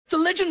The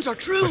legends are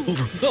true.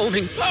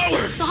 Overwhelming power!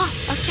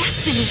 Sauce of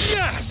destiny.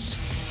 Yes!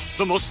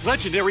 The most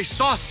legendary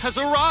sauce has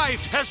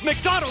arrived as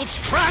McDonald's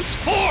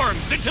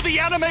transforms into the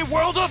anime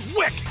world of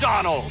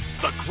WickDonald's.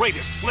 The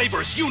greatest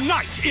flavors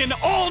unite in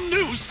all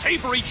new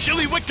savory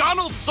chili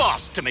McDonald's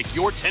sauce to make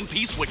your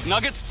 10-piece Wick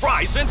Nuggets,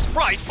 fries, and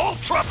Sprite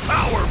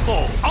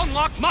ultra-powerful.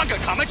 Unlock manga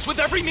comics with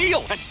every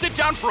meal and sit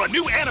down for a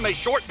new anime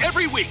short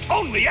every week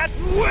only at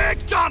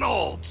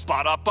WickDonald's.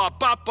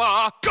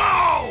 Ba-da-ba-ba-ba,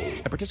 go!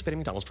 At participating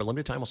McDonald's for a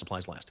limited time while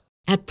supplies last.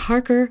 At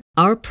Parker,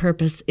 our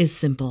purpose is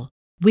simple.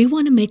 We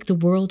want to make the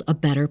world a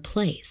better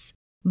place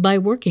by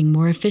working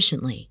more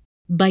efficiently,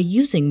 by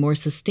using more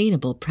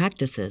sustainable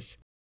practices,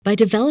 by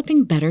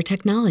developing better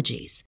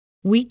technologies.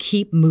 We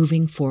keep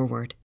moving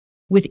forward.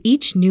 With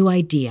each new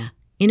idea,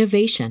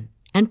 innovation,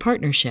 and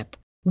partnership,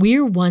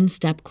 we're one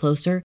step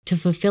closer to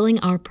fulfilling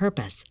our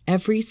purpose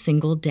every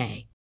single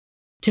day.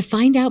 To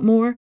find out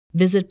more,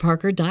 visit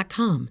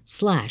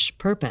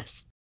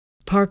parker.com/purpose.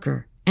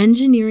 Parker,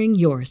 engineering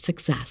your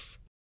success.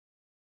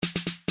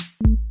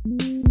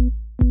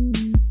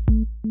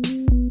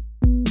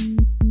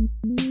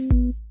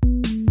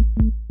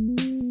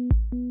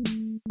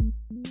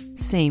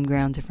 Same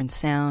ground, different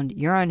sound.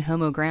 You're on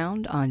Homo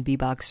Ground on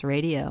Bebox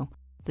Radio.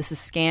 This is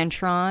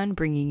Scantron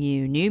bringing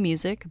you new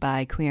music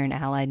by queer and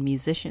allied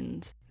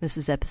musicians. This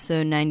is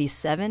episode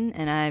 97,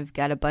 and I've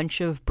got a bunch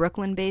of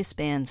Brooklyn-based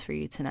bands for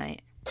you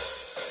tonight.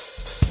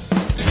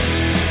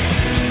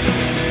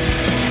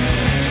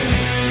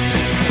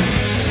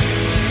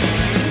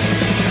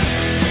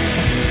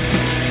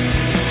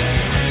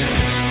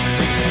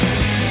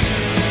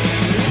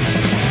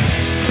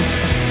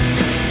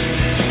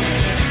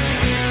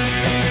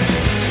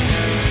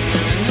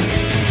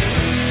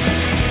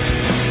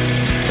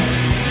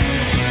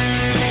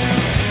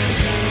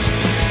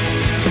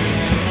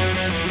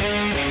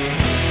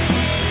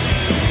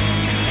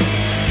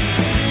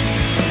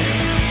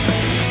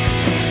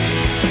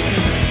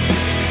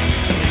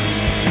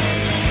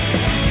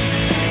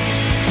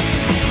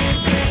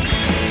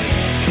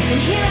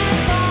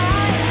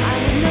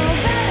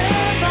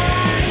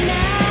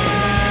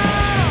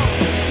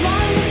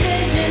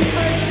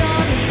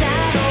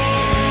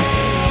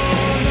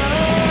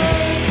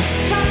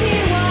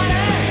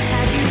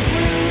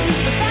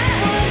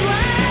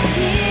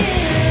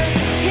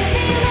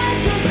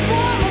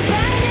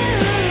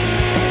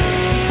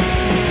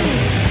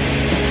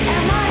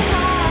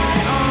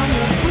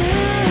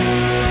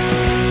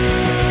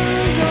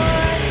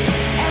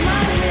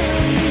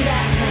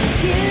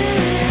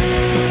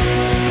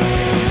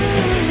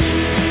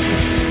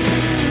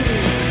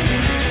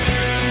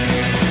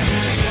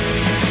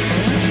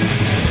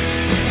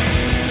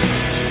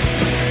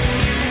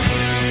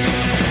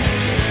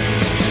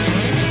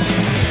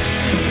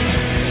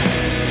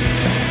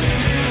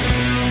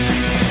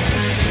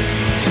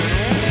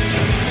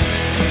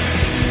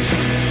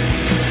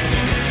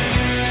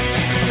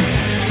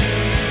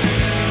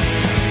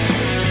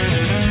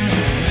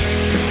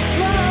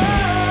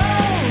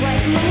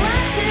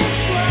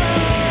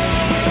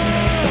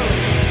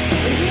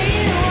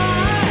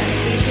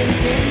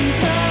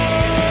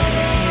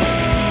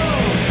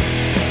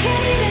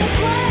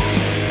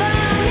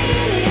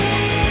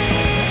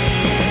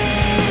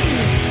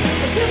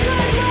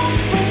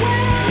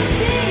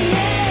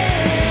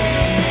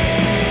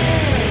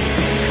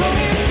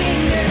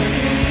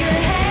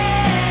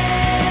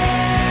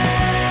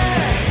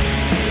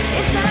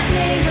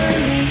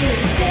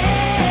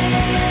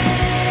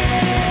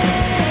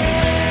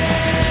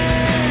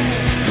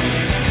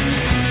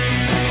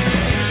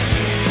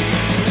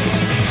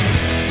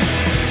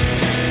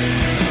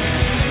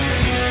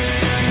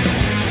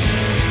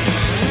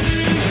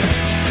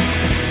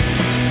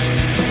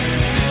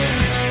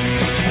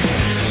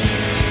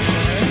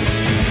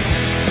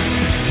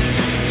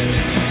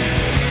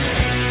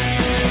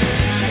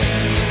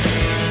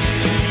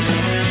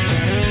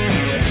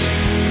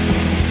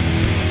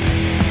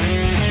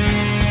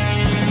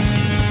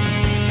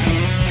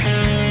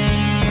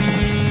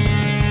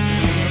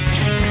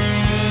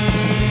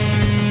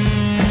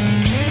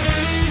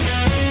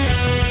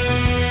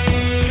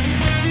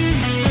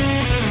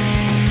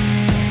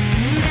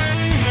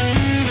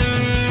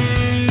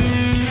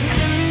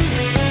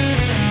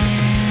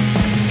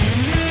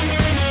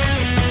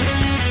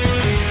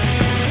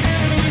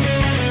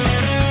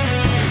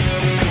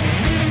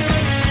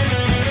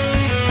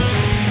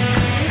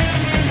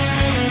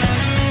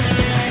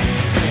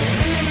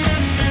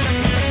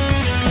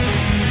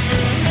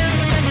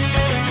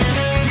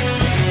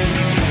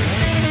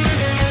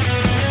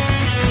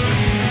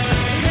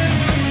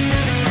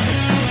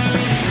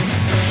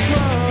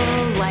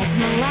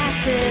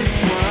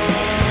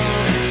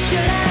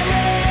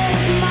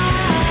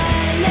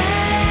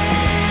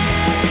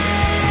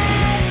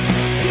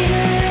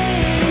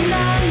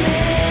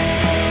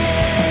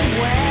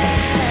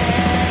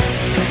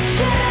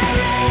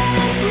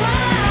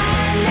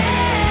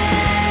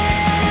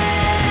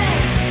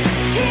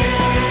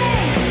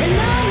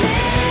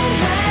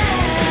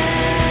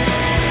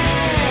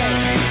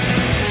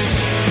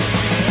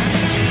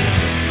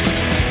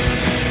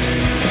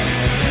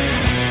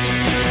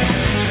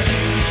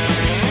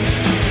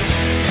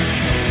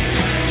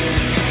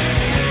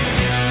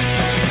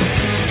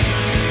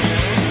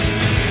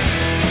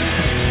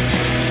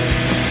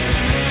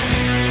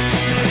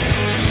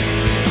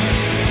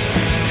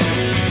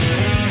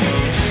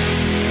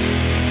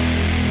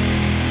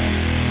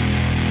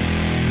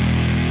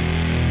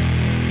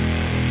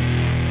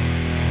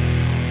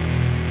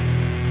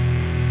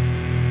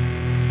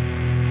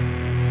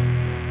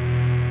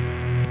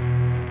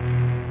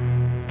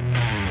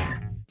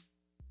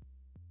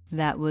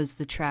 That was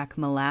the track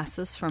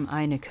Molasses from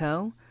Ina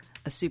Ko,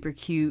 a super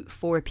cute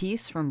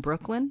 4-piece from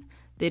Brooklyn.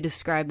 They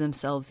describe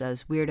themselves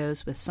as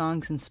weirdos with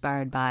songs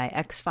inspired by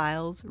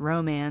X-Files,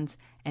 romance,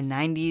 and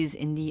 90s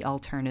indie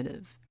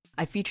alternative.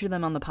 I featured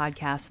them on the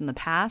podcast in the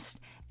past,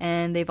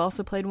 and they've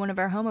also played one of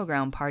our Homo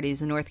Ground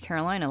parties in North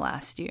Carolina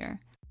last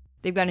year.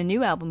 They've got a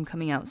new album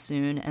coming out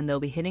soon, and they'll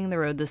be hitting the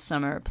road this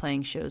summer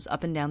playing shows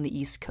up and down the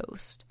East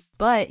Coast.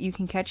 But you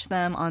can catch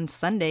them on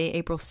Sunday,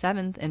 April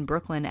 7th in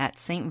Brooklyn at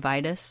St.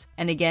 Vitus,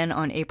 and again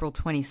on April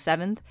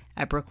 27th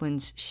at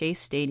Brooklyn's Shea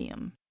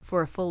Stadium.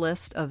 For a full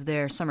list of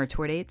their summer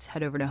tour dates,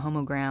 head over to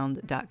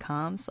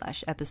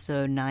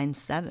homoground.com/episode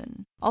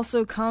 97.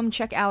 Also, come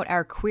check out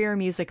our queer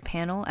music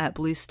panel at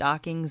Blue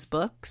Stockings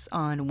Books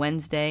on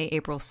Wednesday,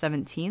 April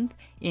 17th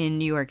in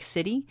New York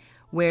City,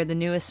 where the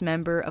newest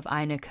member of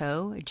Ina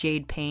Ko,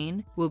 Jade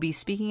Payne, will be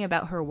speaking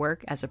about her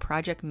work as a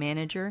project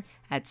manager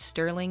at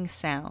Sterling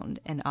Sound,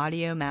 an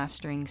audio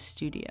mastering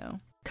studio.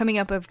 Coming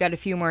up, I've got a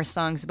few more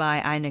songs by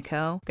Ina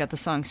Ko. Got the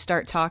song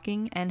Start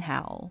Talking and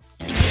Howl.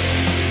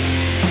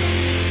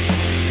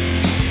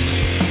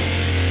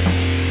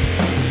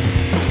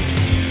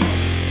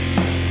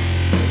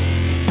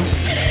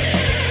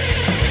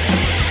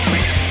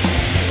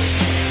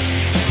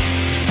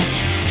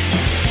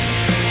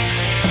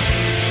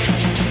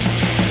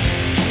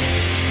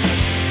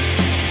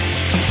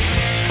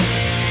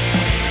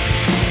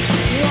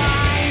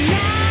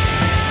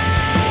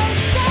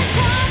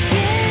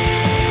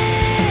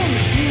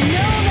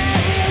 Know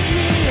that was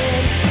me,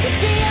 would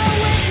be a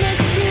witness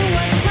to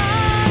what's coming.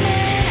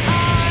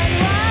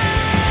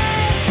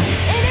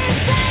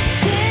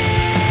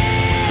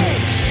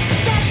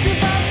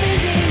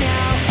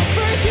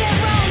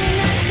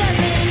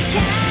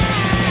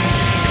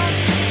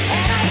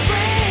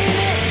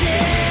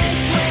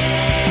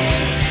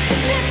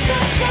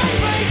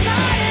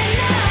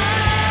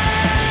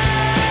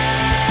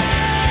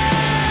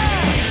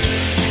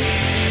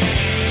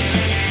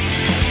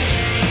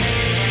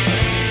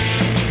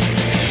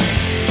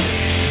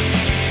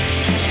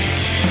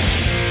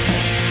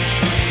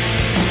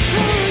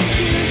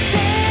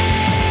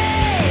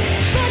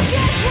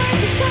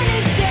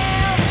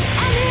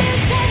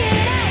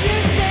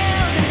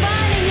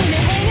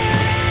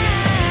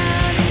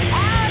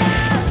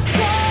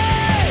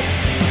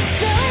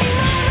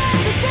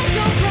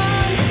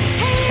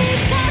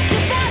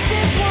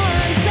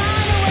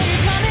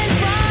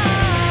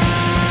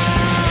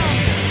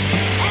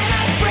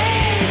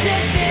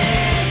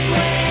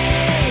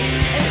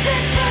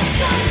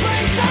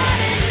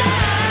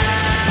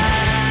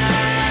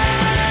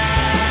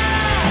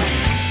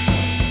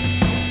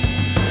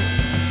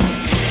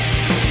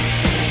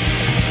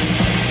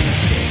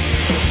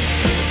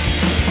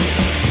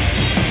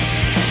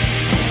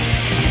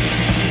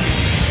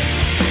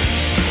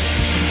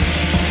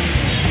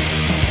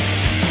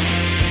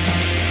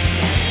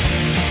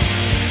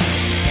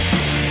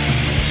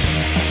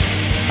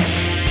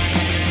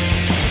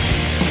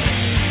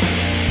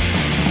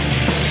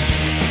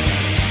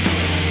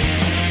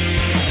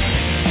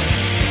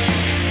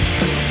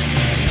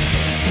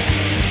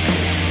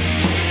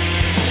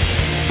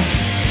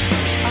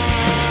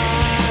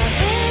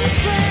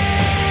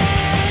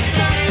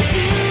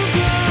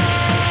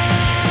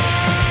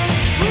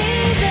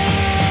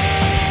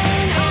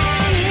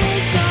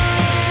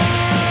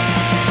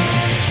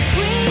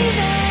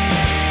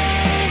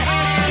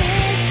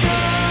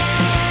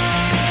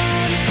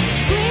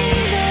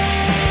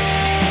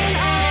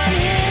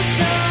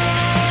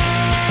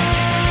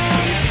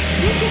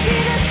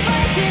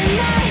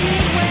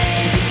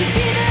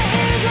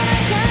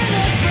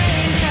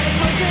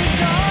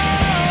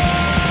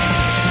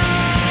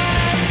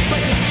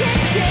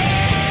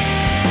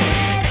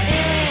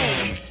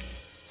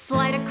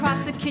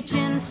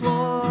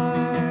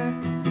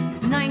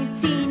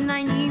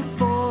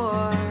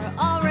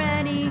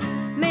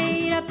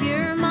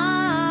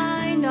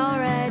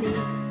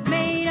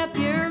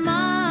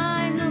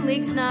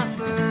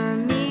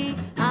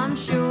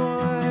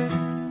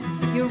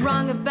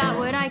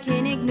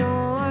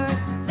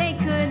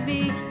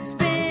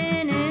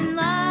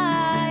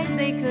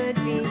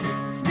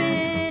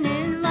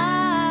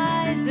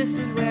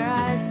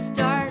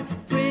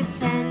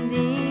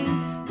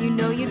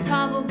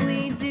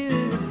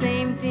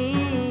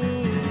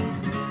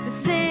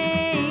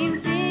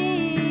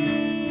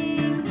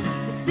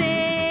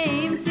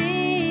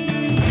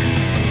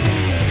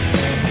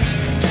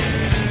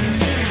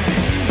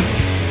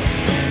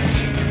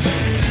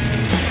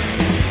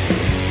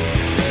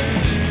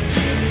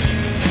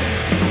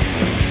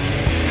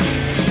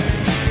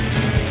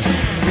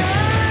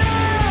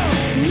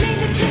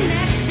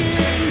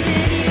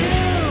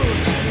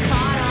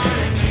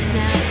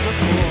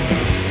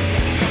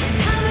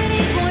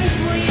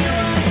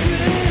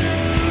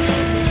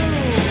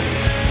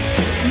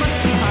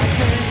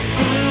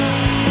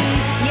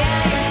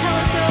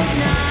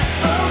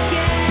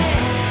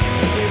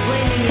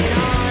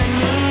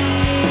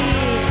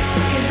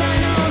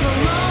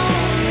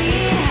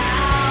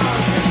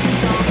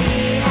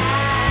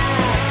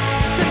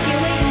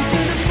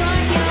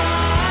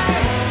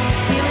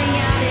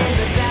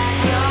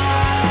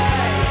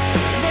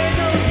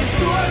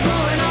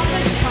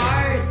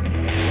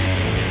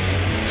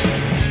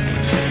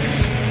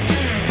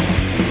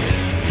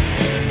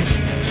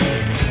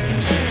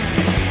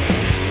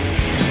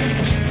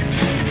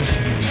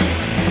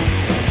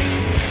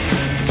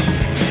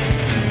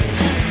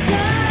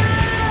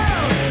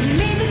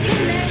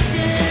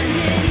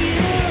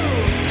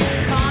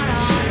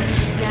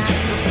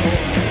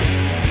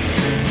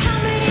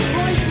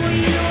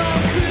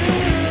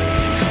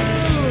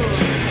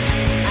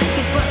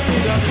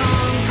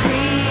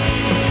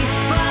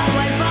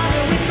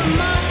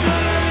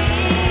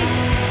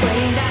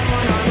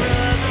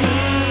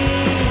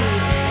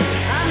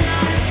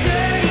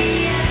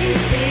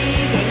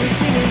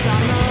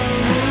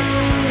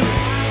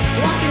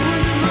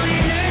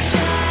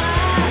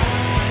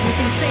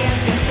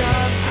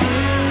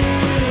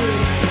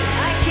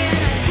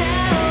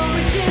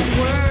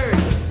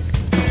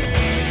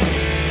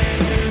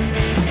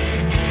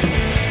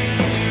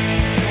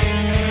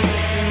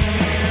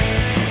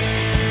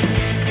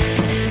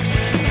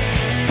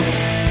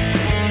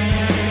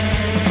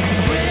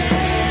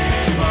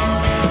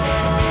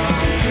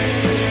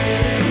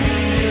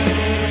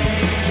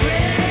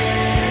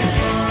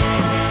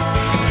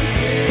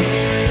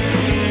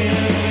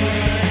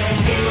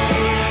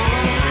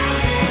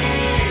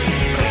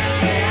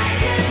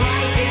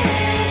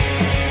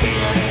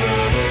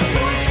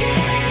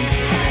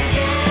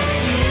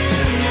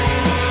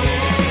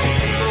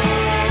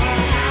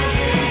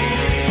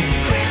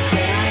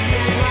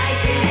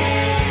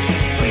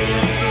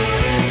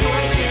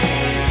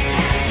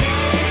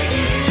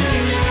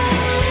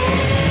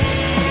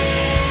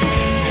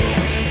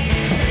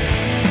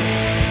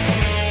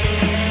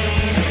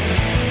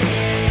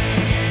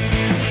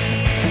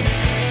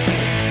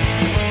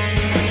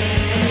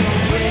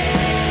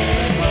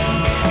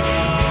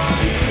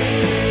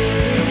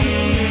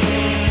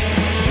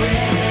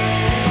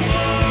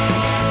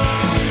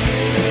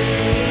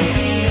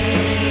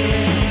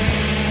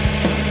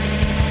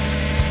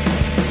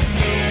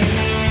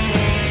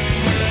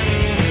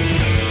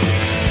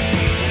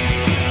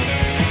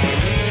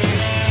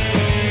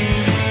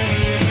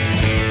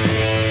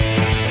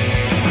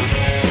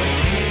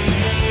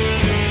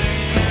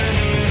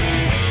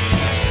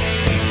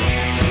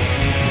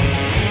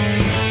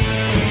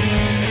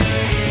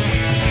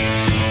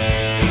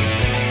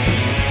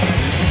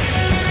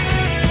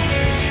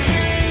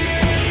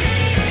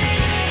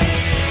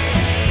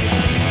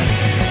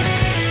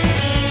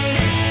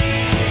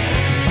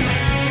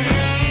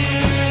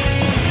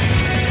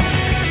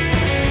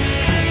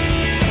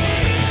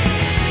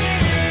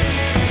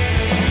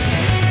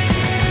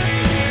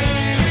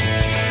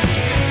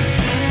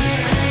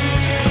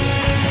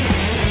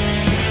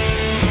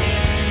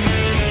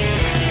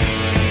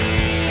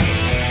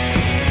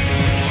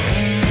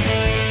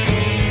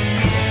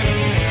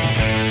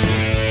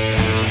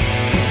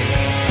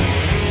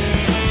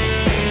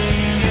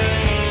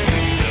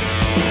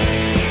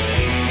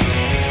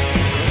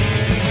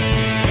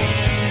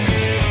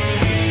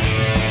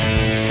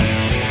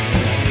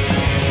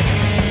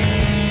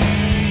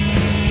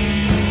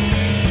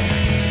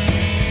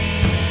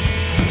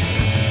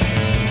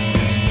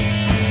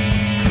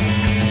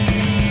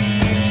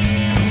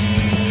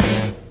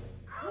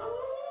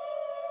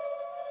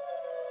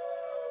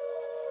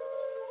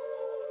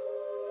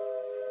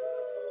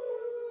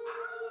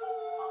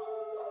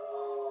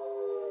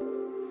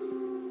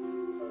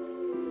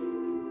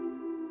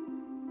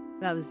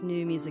 That was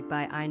new music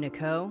by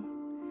Inako.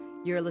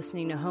 You're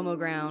listening to Homo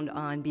Ground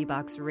on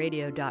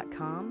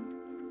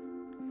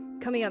bboxradio.com.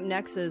 Coming up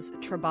next is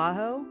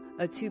Trabajo,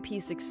 a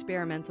two-piece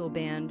experimental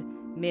band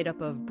made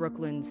up of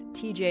Brooklyn's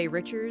TJ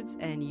Richards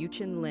and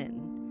Yuchin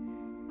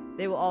Lin.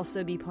 They will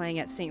also be playing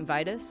at St.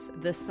 Vitus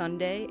this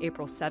Sunday,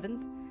 April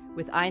 7th,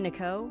 with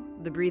Inako,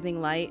 The Breathing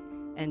Light,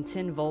 and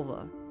Tin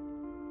Vulva.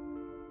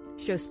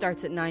 Show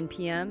starts at 9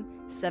 p.m.,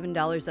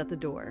 $7 at the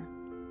door.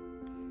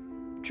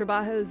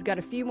 Trabajo's got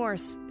a few more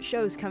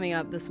shows coming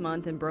up this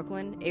month in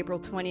Brooklyn. April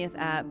 20th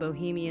at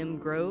Bohemian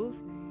Grove,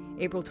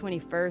 April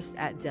 21st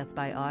at Death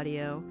by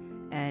Audio,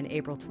 and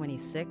April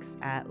 26th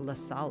at La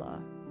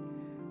Sala.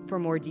 For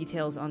more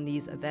details on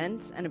these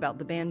events and about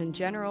the band in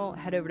general,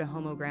 head over to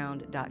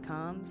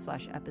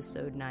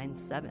homoground.com/episode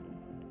 97.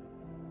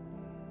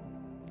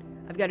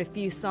 I've got a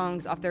few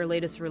songs off their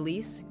latest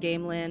release,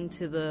 Gameland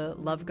to the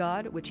Love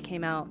God, which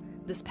came out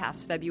this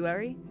past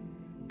February.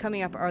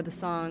 Coming up are the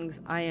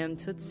songs I Am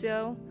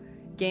Tutsuo,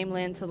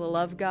 Gameland to the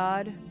Love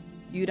God,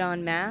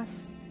 Udon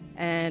Mass,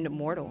 and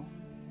Mortal.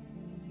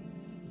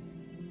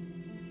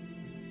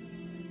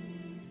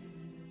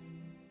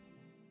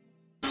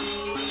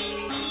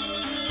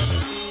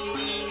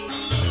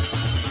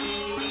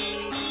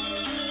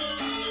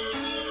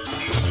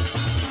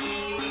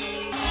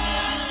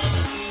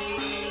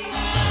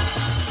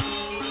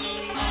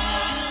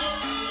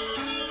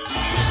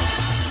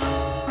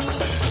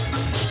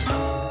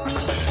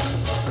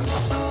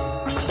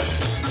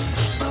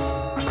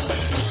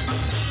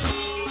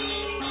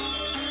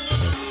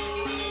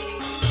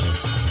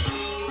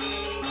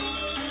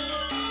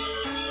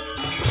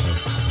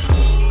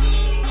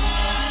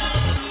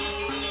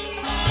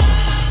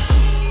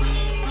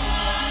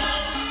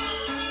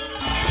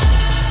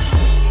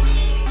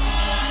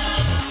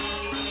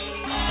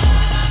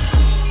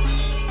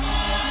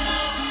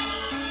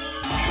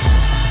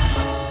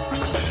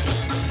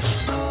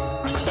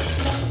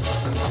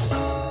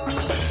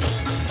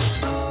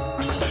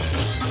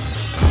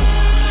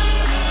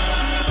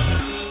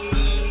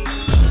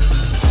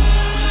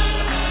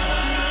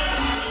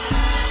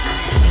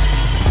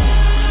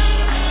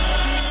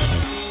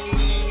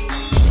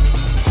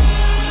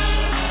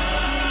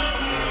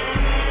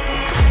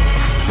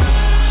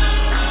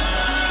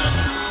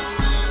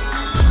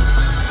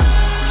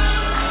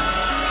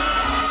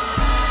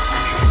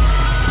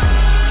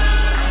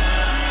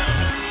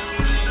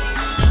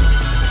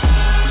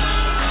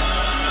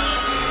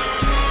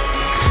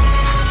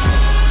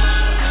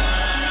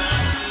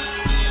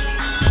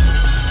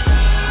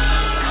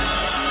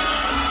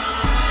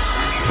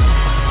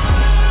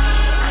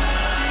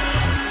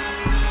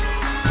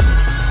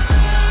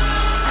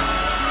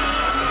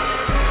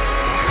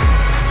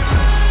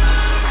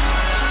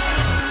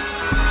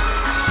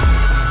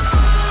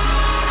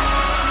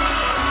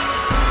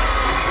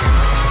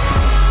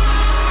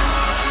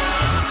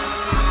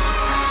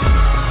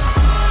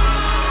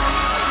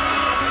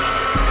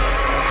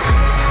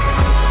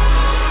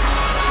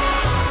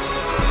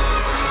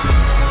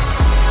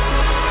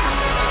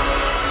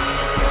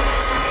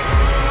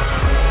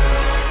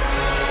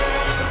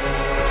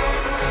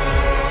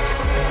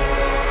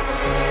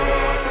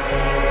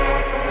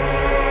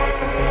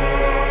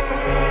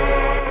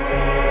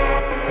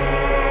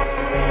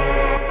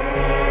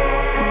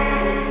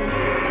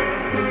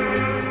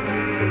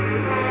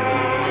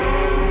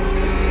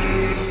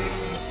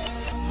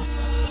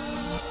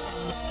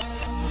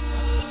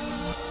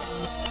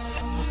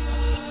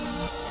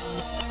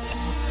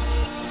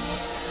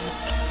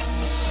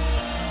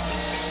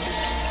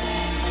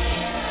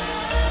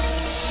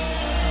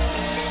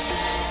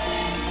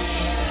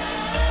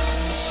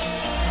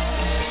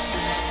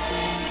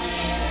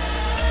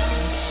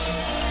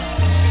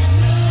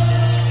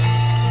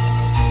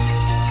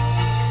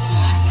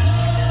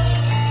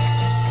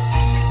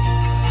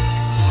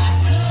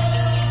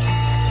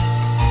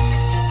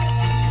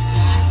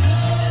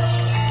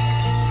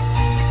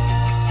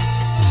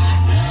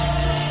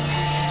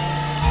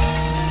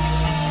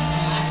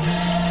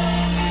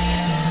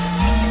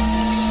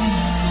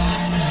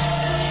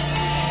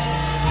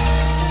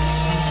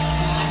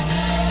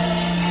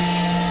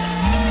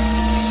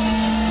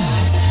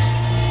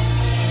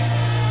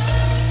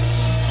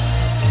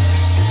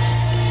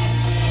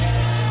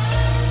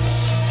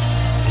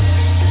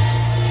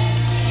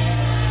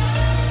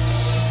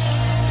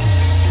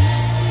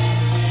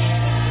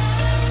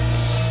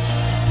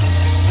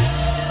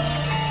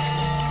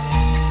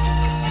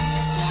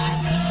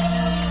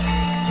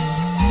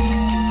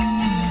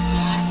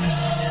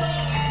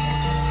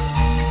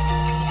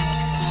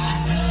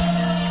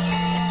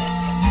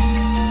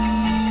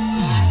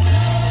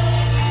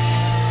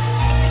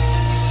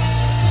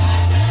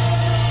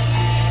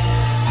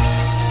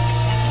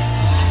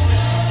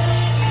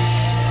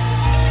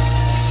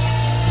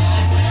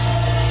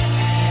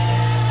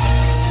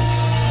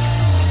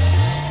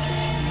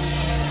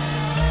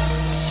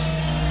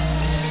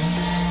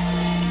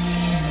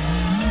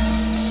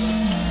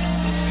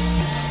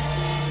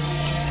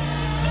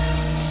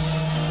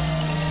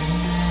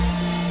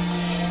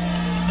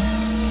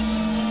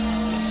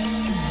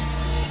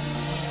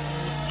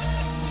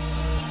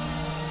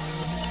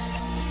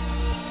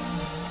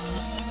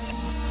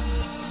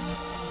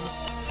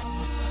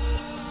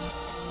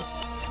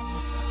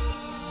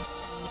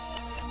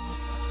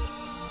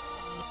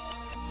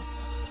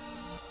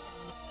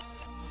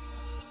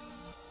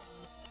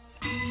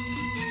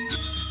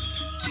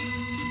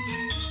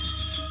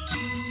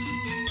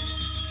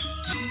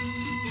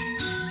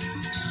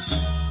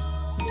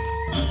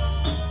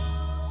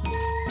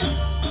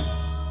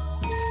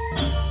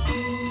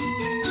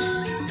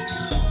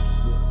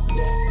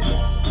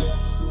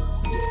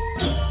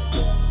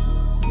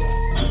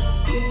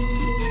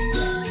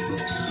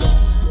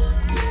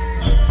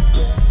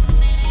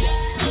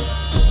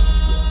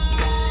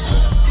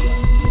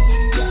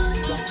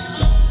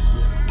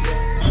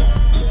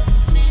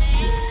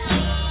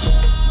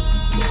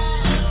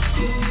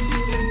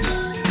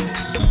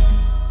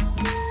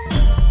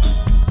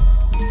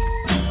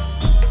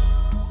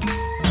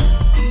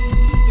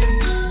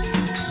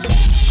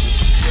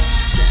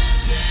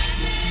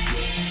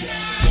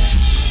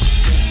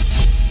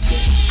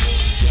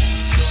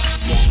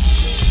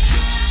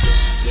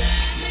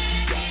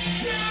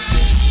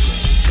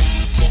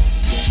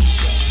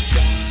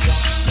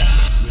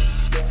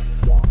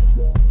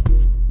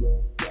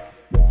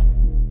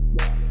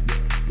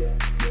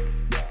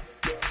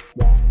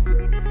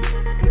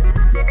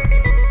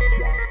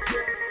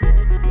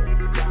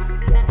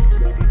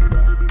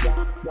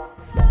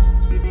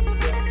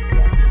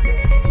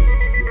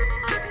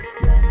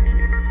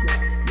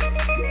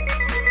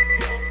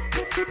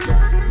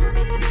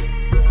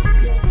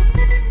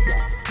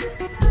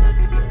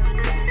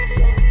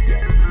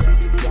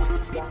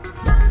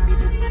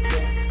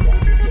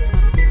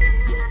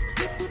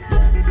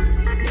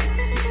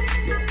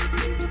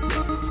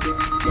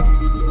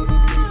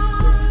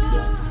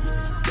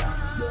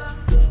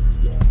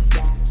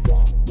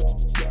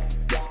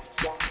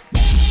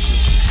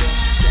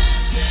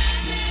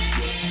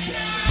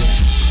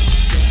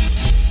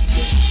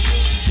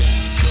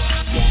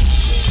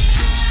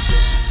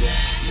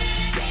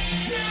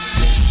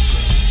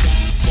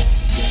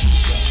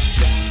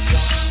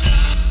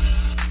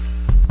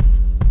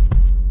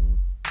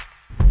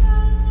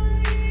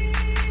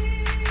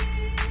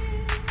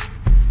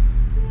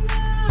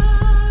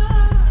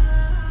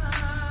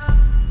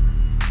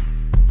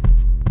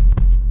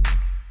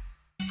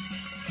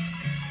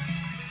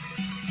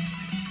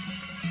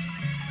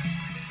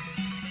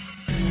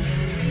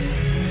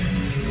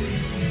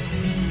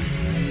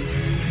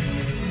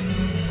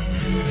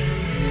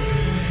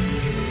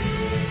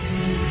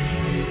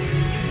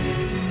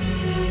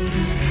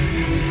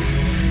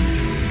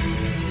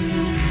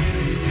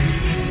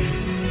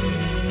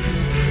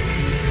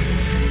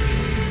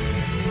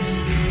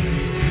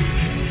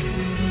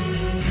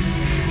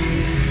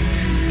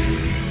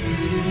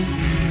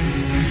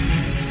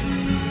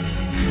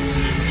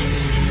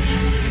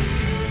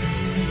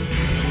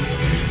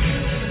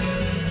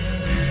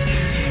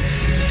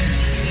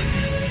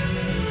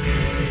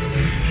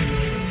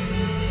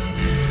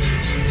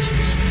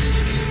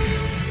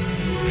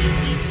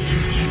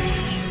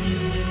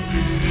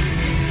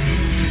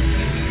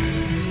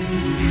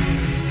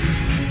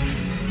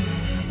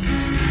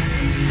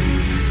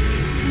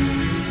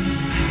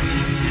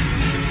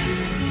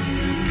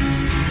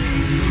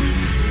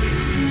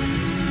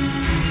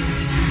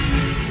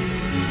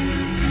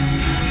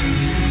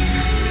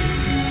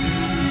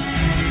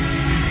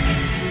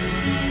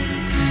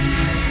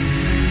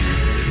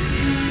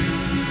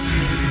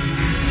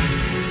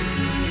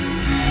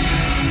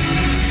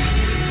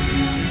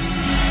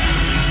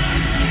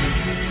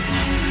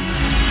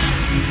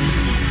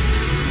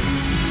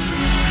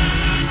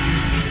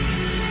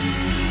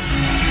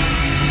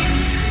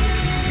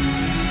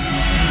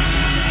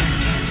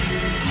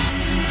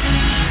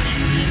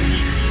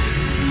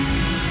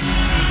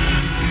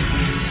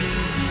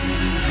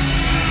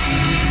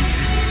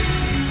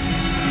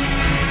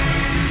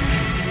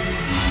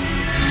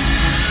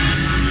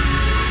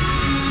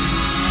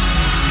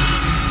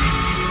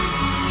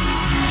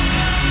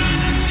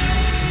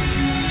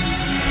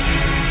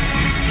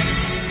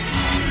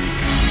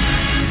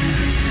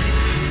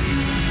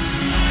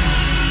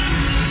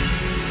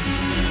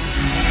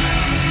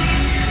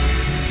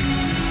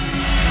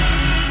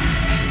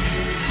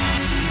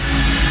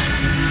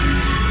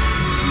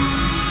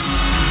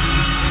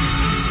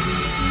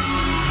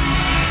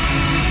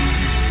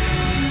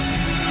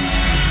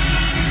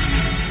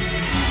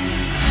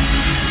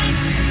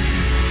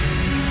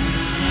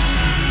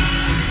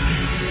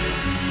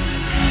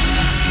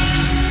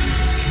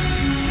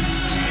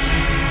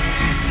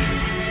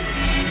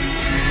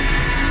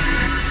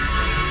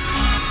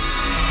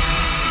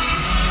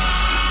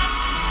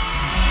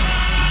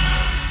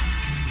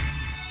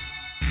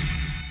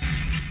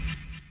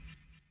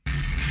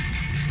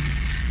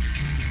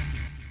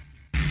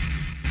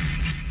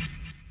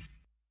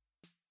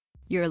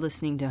 You're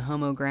listening to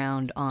Homo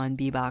Ground on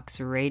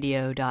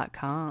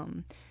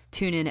bboxradio.com.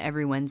 Tune in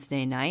every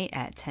Wednesday night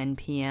at 10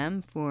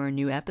 p.m. for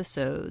new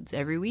episodes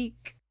every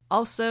week.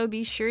 Also,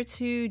 be sure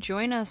to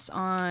join us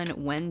on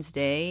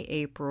Wednesday,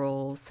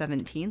 April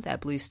 17th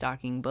at Blue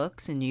Stocking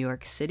Books in New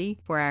York City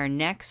for our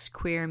next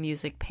queer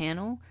music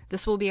panel.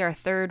 This will be our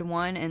third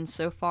one, and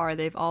so far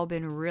they've all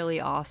been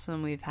really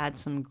awesome. We've had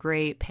some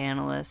great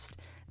panelists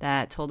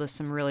that told us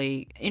some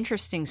really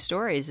interesting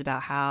stories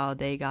about how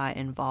they got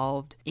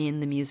involved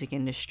in the music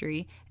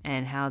industry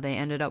and how they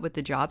ended up with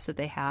the jobs that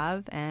they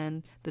have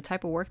and the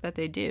type of work that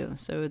they do.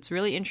 So it's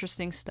really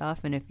interesting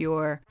stuff, and if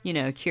you're,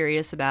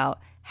 curious about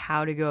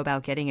how to go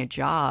about getting a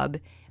job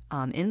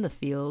in the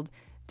field,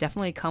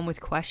 definitely come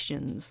with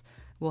questions.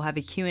 We'll have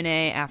a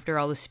Q&A after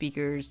all the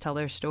speakers tell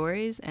their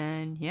stories,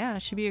 and yeah,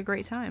 it should be a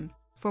great time.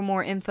 For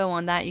more info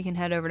on that, you can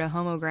head over to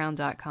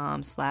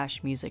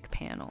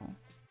homoground.com/musicpanel.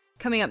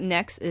 Coming up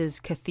next is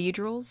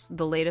Cathedrals,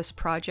 the latest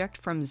project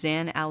from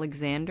Zan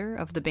Alexander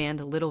of the band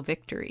Little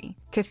Victory.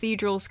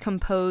 Cathedrals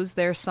compose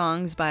their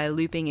songs by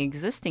looping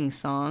existing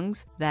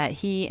songs that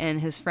he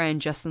and his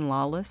friend Justin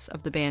Lawless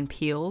of the band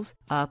Peels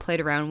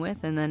played around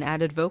with and then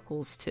added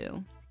vocals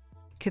to.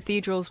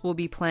 Cathedrals will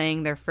be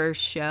playing their first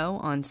show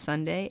on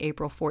Sunday,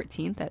 April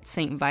 14th at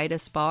St.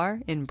 Vitus Bar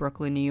in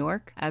Brooklyn, New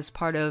York, as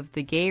part of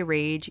the Gay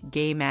Rage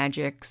Gay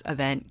Magics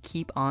event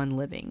Keep On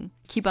Living.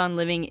 Keep On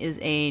Living is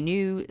a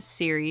new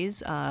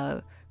series,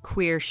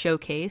 queer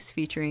showcase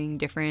featuring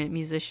different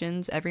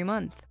musicians every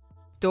month.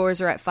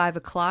 Doors are at 5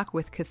 o'clock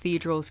with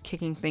Cathedrals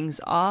kicking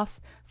things off,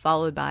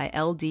 followed by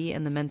LD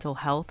and the Mental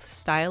Health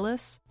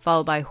Stylists,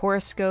 followed by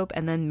Horoscope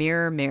and then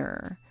Mirror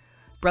Mirror.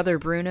 Brother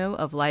Bruno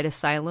of Light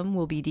Asylum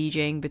will be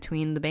DJing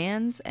between the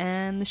bands,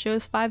 and the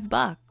show's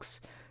 $5.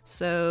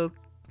 So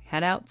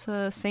head out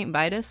to St.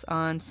 Vitus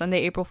on Sunday,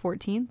 April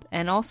 14th,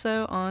 and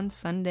also on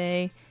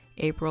Sunday,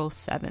 April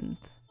 7th.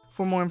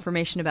 For more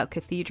information about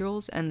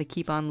Cathedrals and the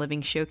Keep On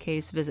Living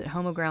showcase, visit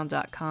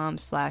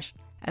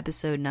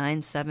homoground.com/episode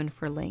 97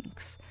 for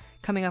links.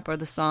 Coming up are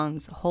the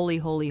songs Holy,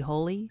 Holy,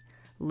 Holy,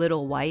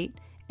 Little White,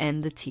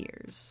 and The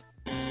Tears.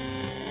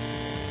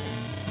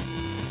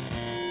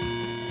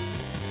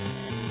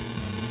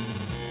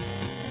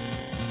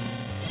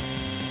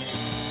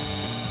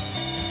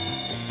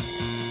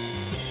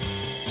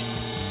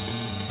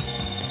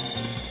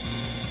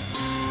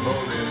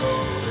 Holy,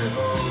 holy,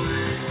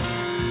 holy,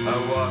 I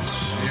watch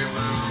you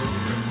move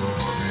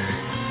before me,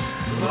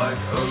 like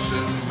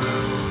oceans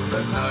move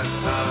at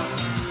nighttime,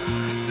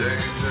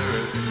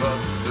 dangerous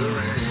but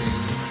serene.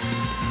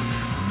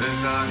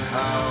 Midnight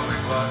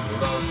howling like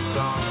love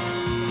songs,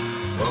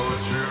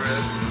 poetry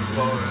written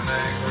for an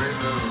angry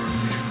moon.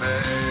 You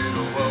made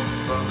a wolf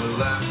from the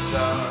lamb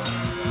child,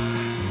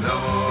 no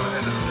more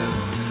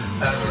innocence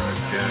ever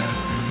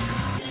again.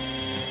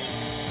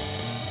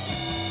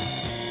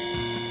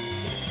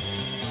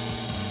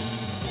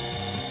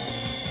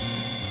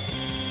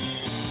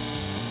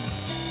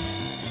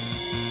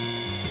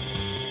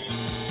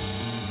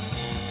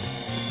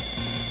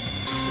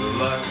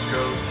 Like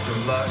ghosts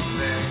of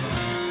lightning,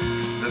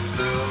 the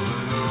silver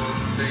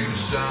moonbeam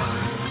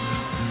shines,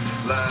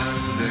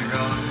 landing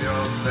on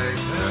your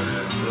face and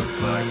it looks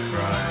like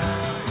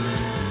crying.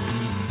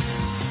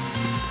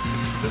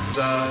 The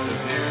sight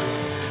of you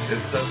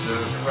is such a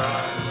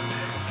crime,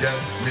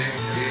 gets me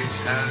each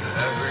and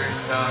every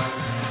time.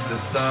 The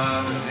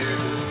sight of you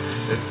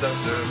is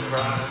such a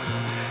crime,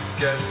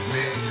 gets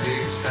me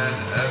each and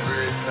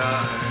every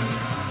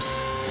time.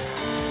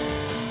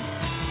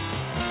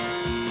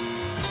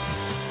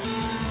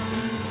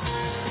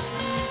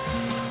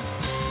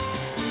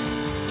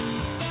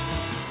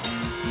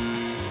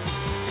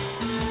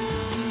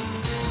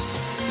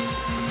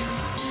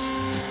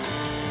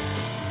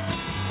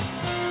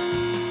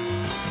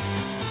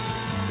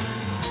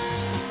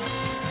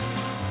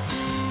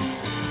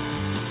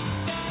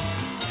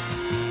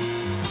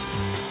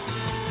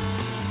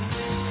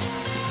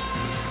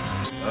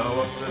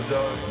 The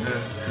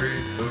darkness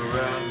creep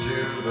around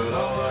you, but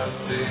all I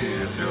see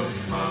is your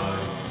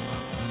smile.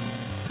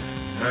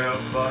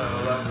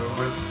 Hellfire like a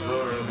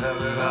whisper of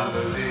heaven. I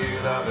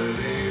believe, I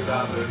believe,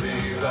 I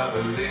believe, I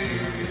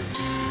believe.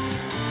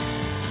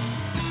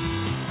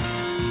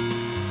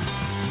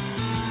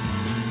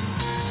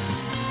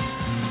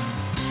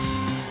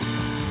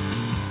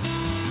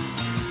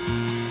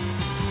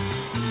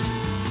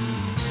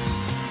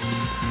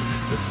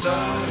 The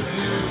sight of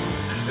you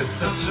is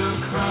such a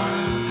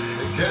crime,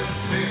 gets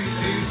me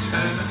each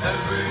and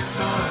every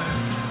time.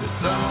 The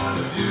sight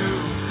of you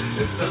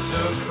is such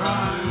a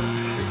crime,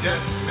 it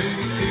gets me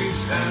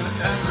each and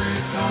every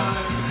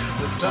time.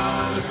 The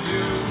sight of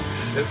you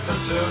is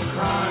such a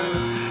crime,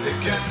 it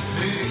gets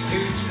me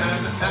each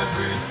and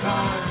every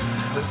time.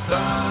 The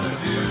sight of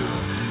you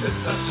is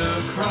such a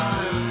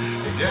crime,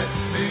 it gets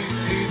me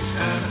each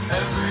and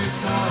every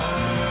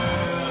time.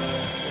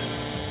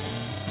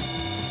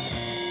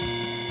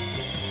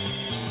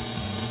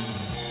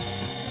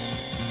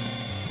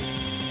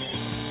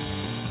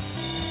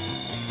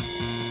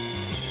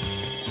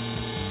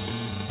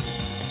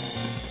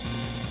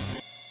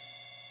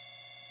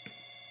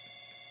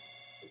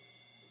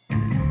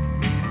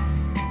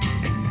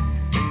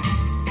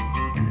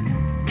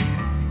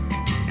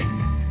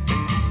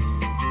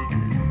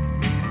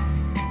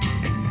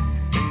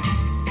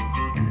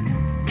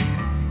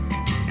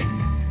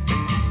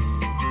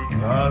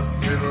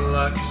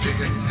 much she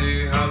can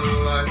see how the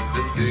light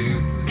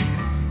deceives.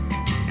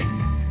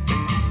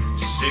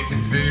 She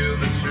can feel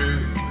the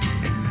truth,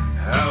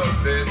 how it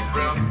fades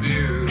from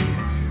view.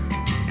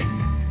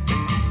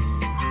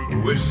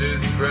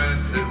 Wishes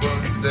granted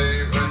won't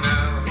save her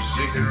now.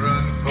 She can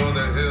run for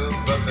the hills,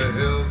 but the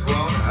hills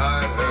won't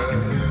hide her.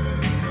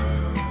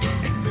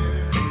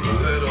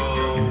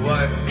 Little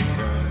white,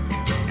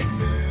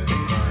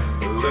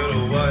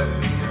 little white.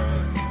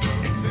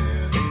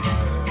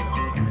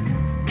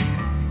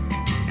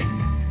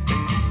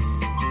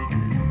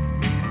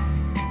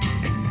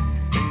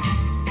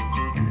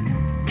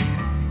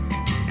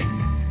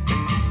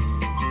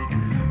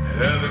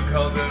 Heaven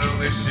calls and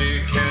only she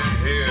can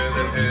hear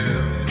the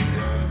hymn.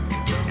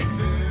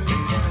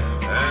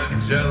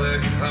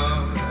 Angelic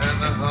hum and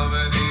the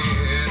harmony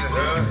in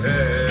her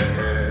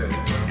head.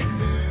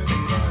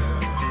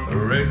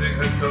 Raising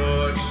her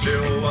sword,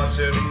 she'll watch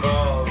it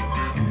fall,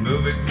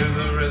 moving to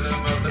the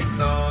rhythm of the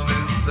song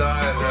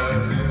inside her.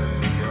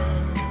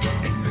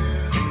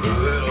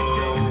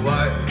 Little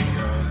white,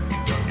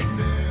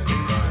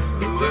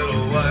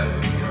 little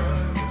white.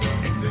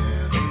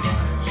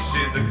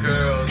 She's a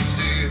girl,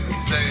 she's a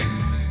saint,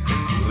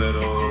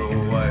 little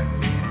white.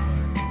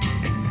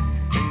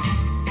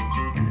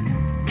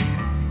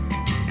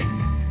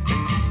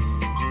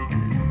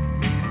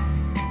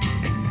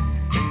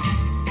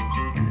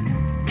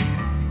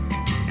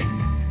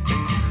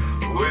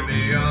 When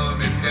the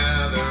armies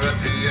gather at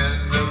the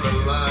end of the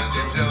line,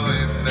 you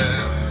join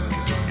them,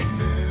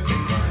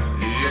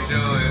 you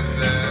join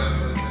them,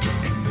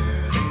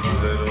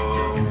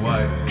 little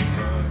white.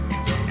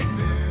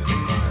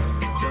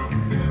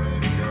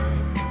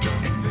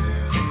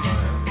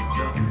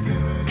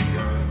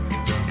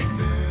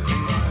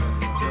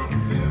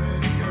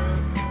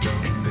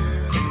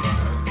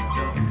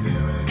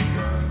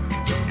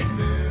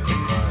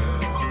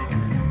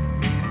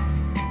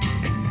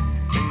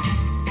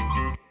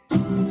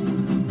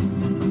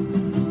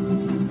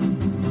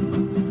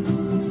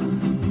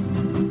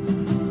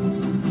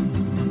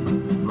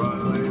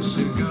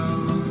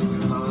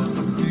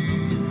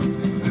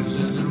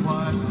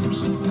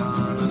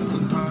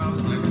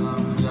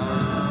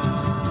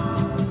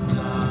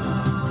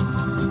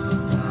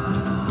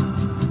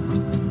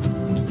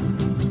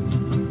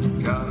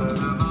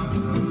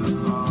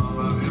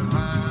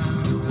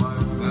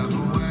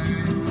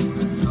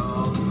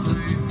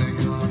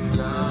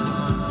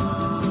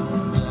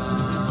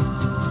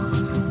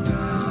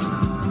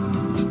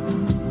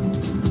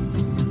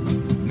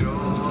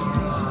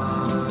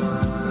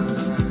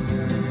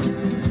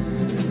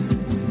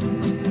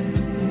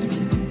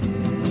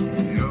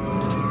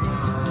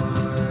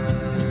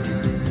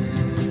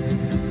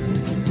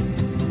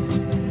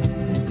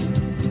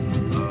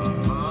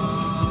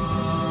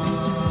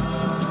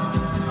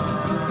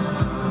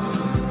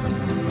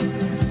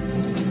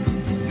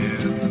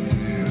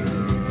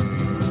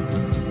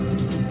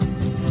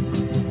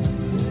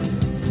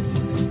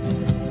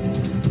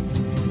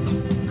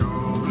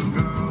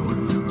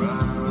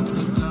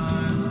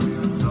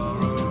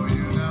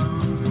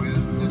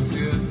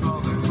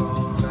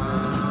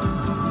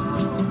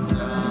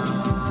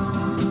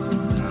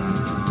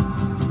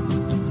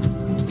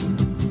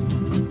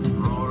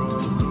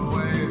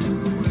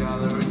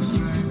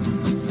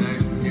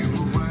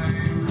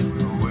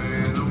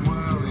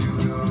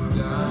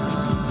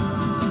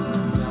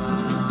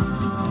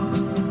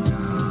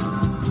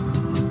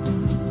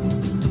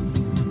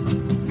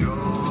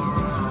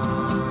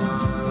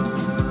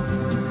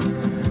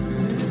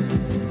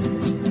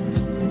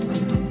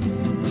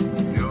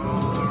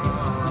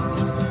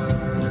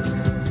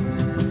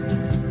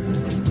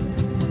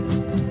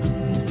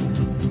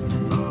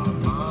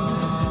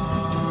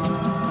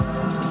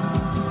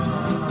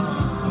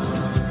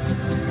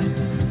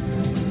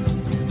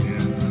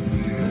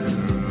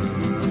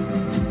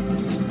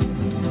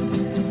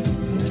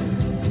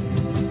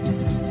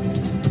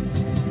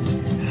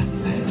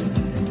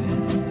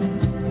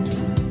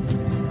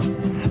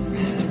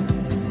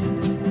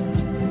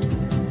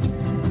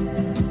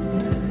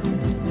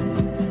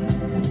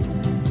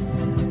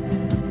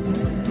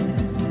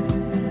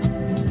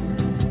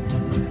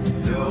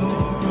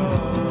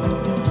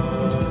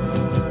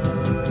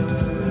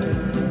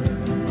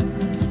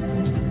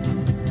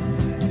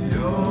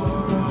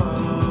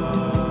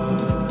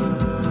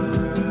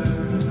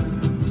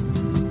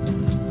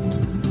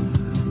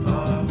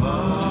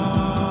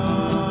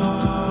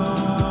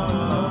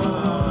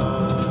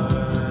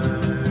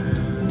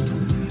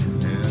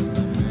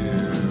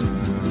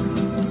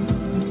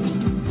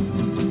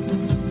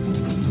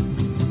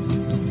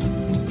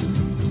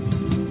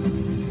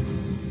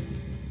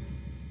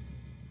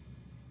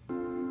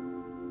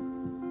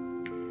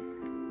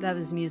 That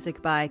was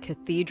music by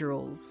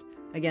Cathedrals.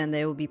 Again,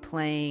 they will be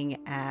playing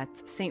at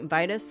St.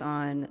 Vitus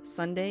on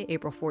Sunday,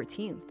 April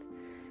 14th,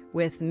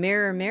 with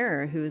Mirror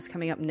Mirror, who is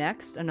coming up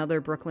next, another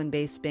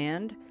Brooklyn-based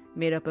band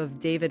made up of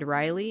David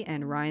Riley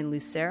and Ryan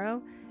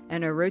Lucero,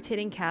 and a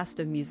rotating cast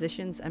of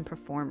musicians and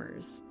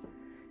performers.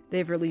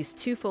 They've released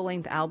 2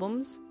 full-length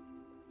albums,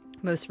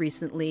 most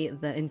recently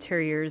the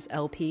Interiors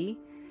LP,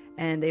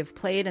 And they've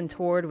played and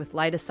toured with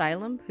Light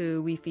Asylum,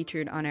 who we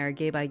featured on our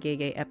Gay by Gay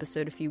Gay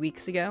episode a few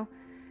weeks ago,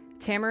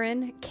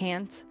 Tamarin,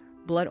 Cant,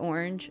 Blood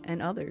Orange,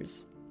 and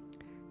others.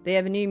 They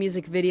have a new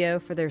music video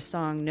for their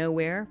song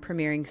Nowhere,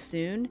 premiering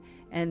soon,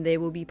 and they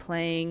will be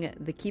playing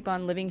the Keep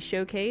On Living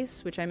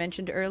showcase, which I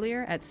mentioned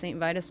earlier, at St.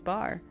 Vitus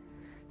Bar.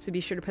 So be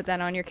sure to put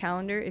that on your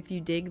calendar if you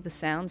dig the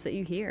sounds that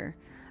you hear.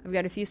 I've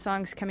got a few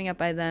songs coming up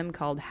by them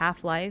called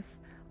Half-Life,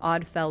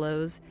 Odd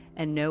Fellows,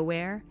 and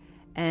Nowhere.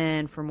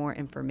 And for more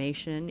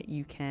information,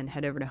 you can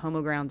head over to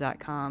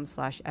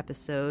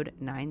homoground.com/episode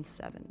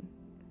 97.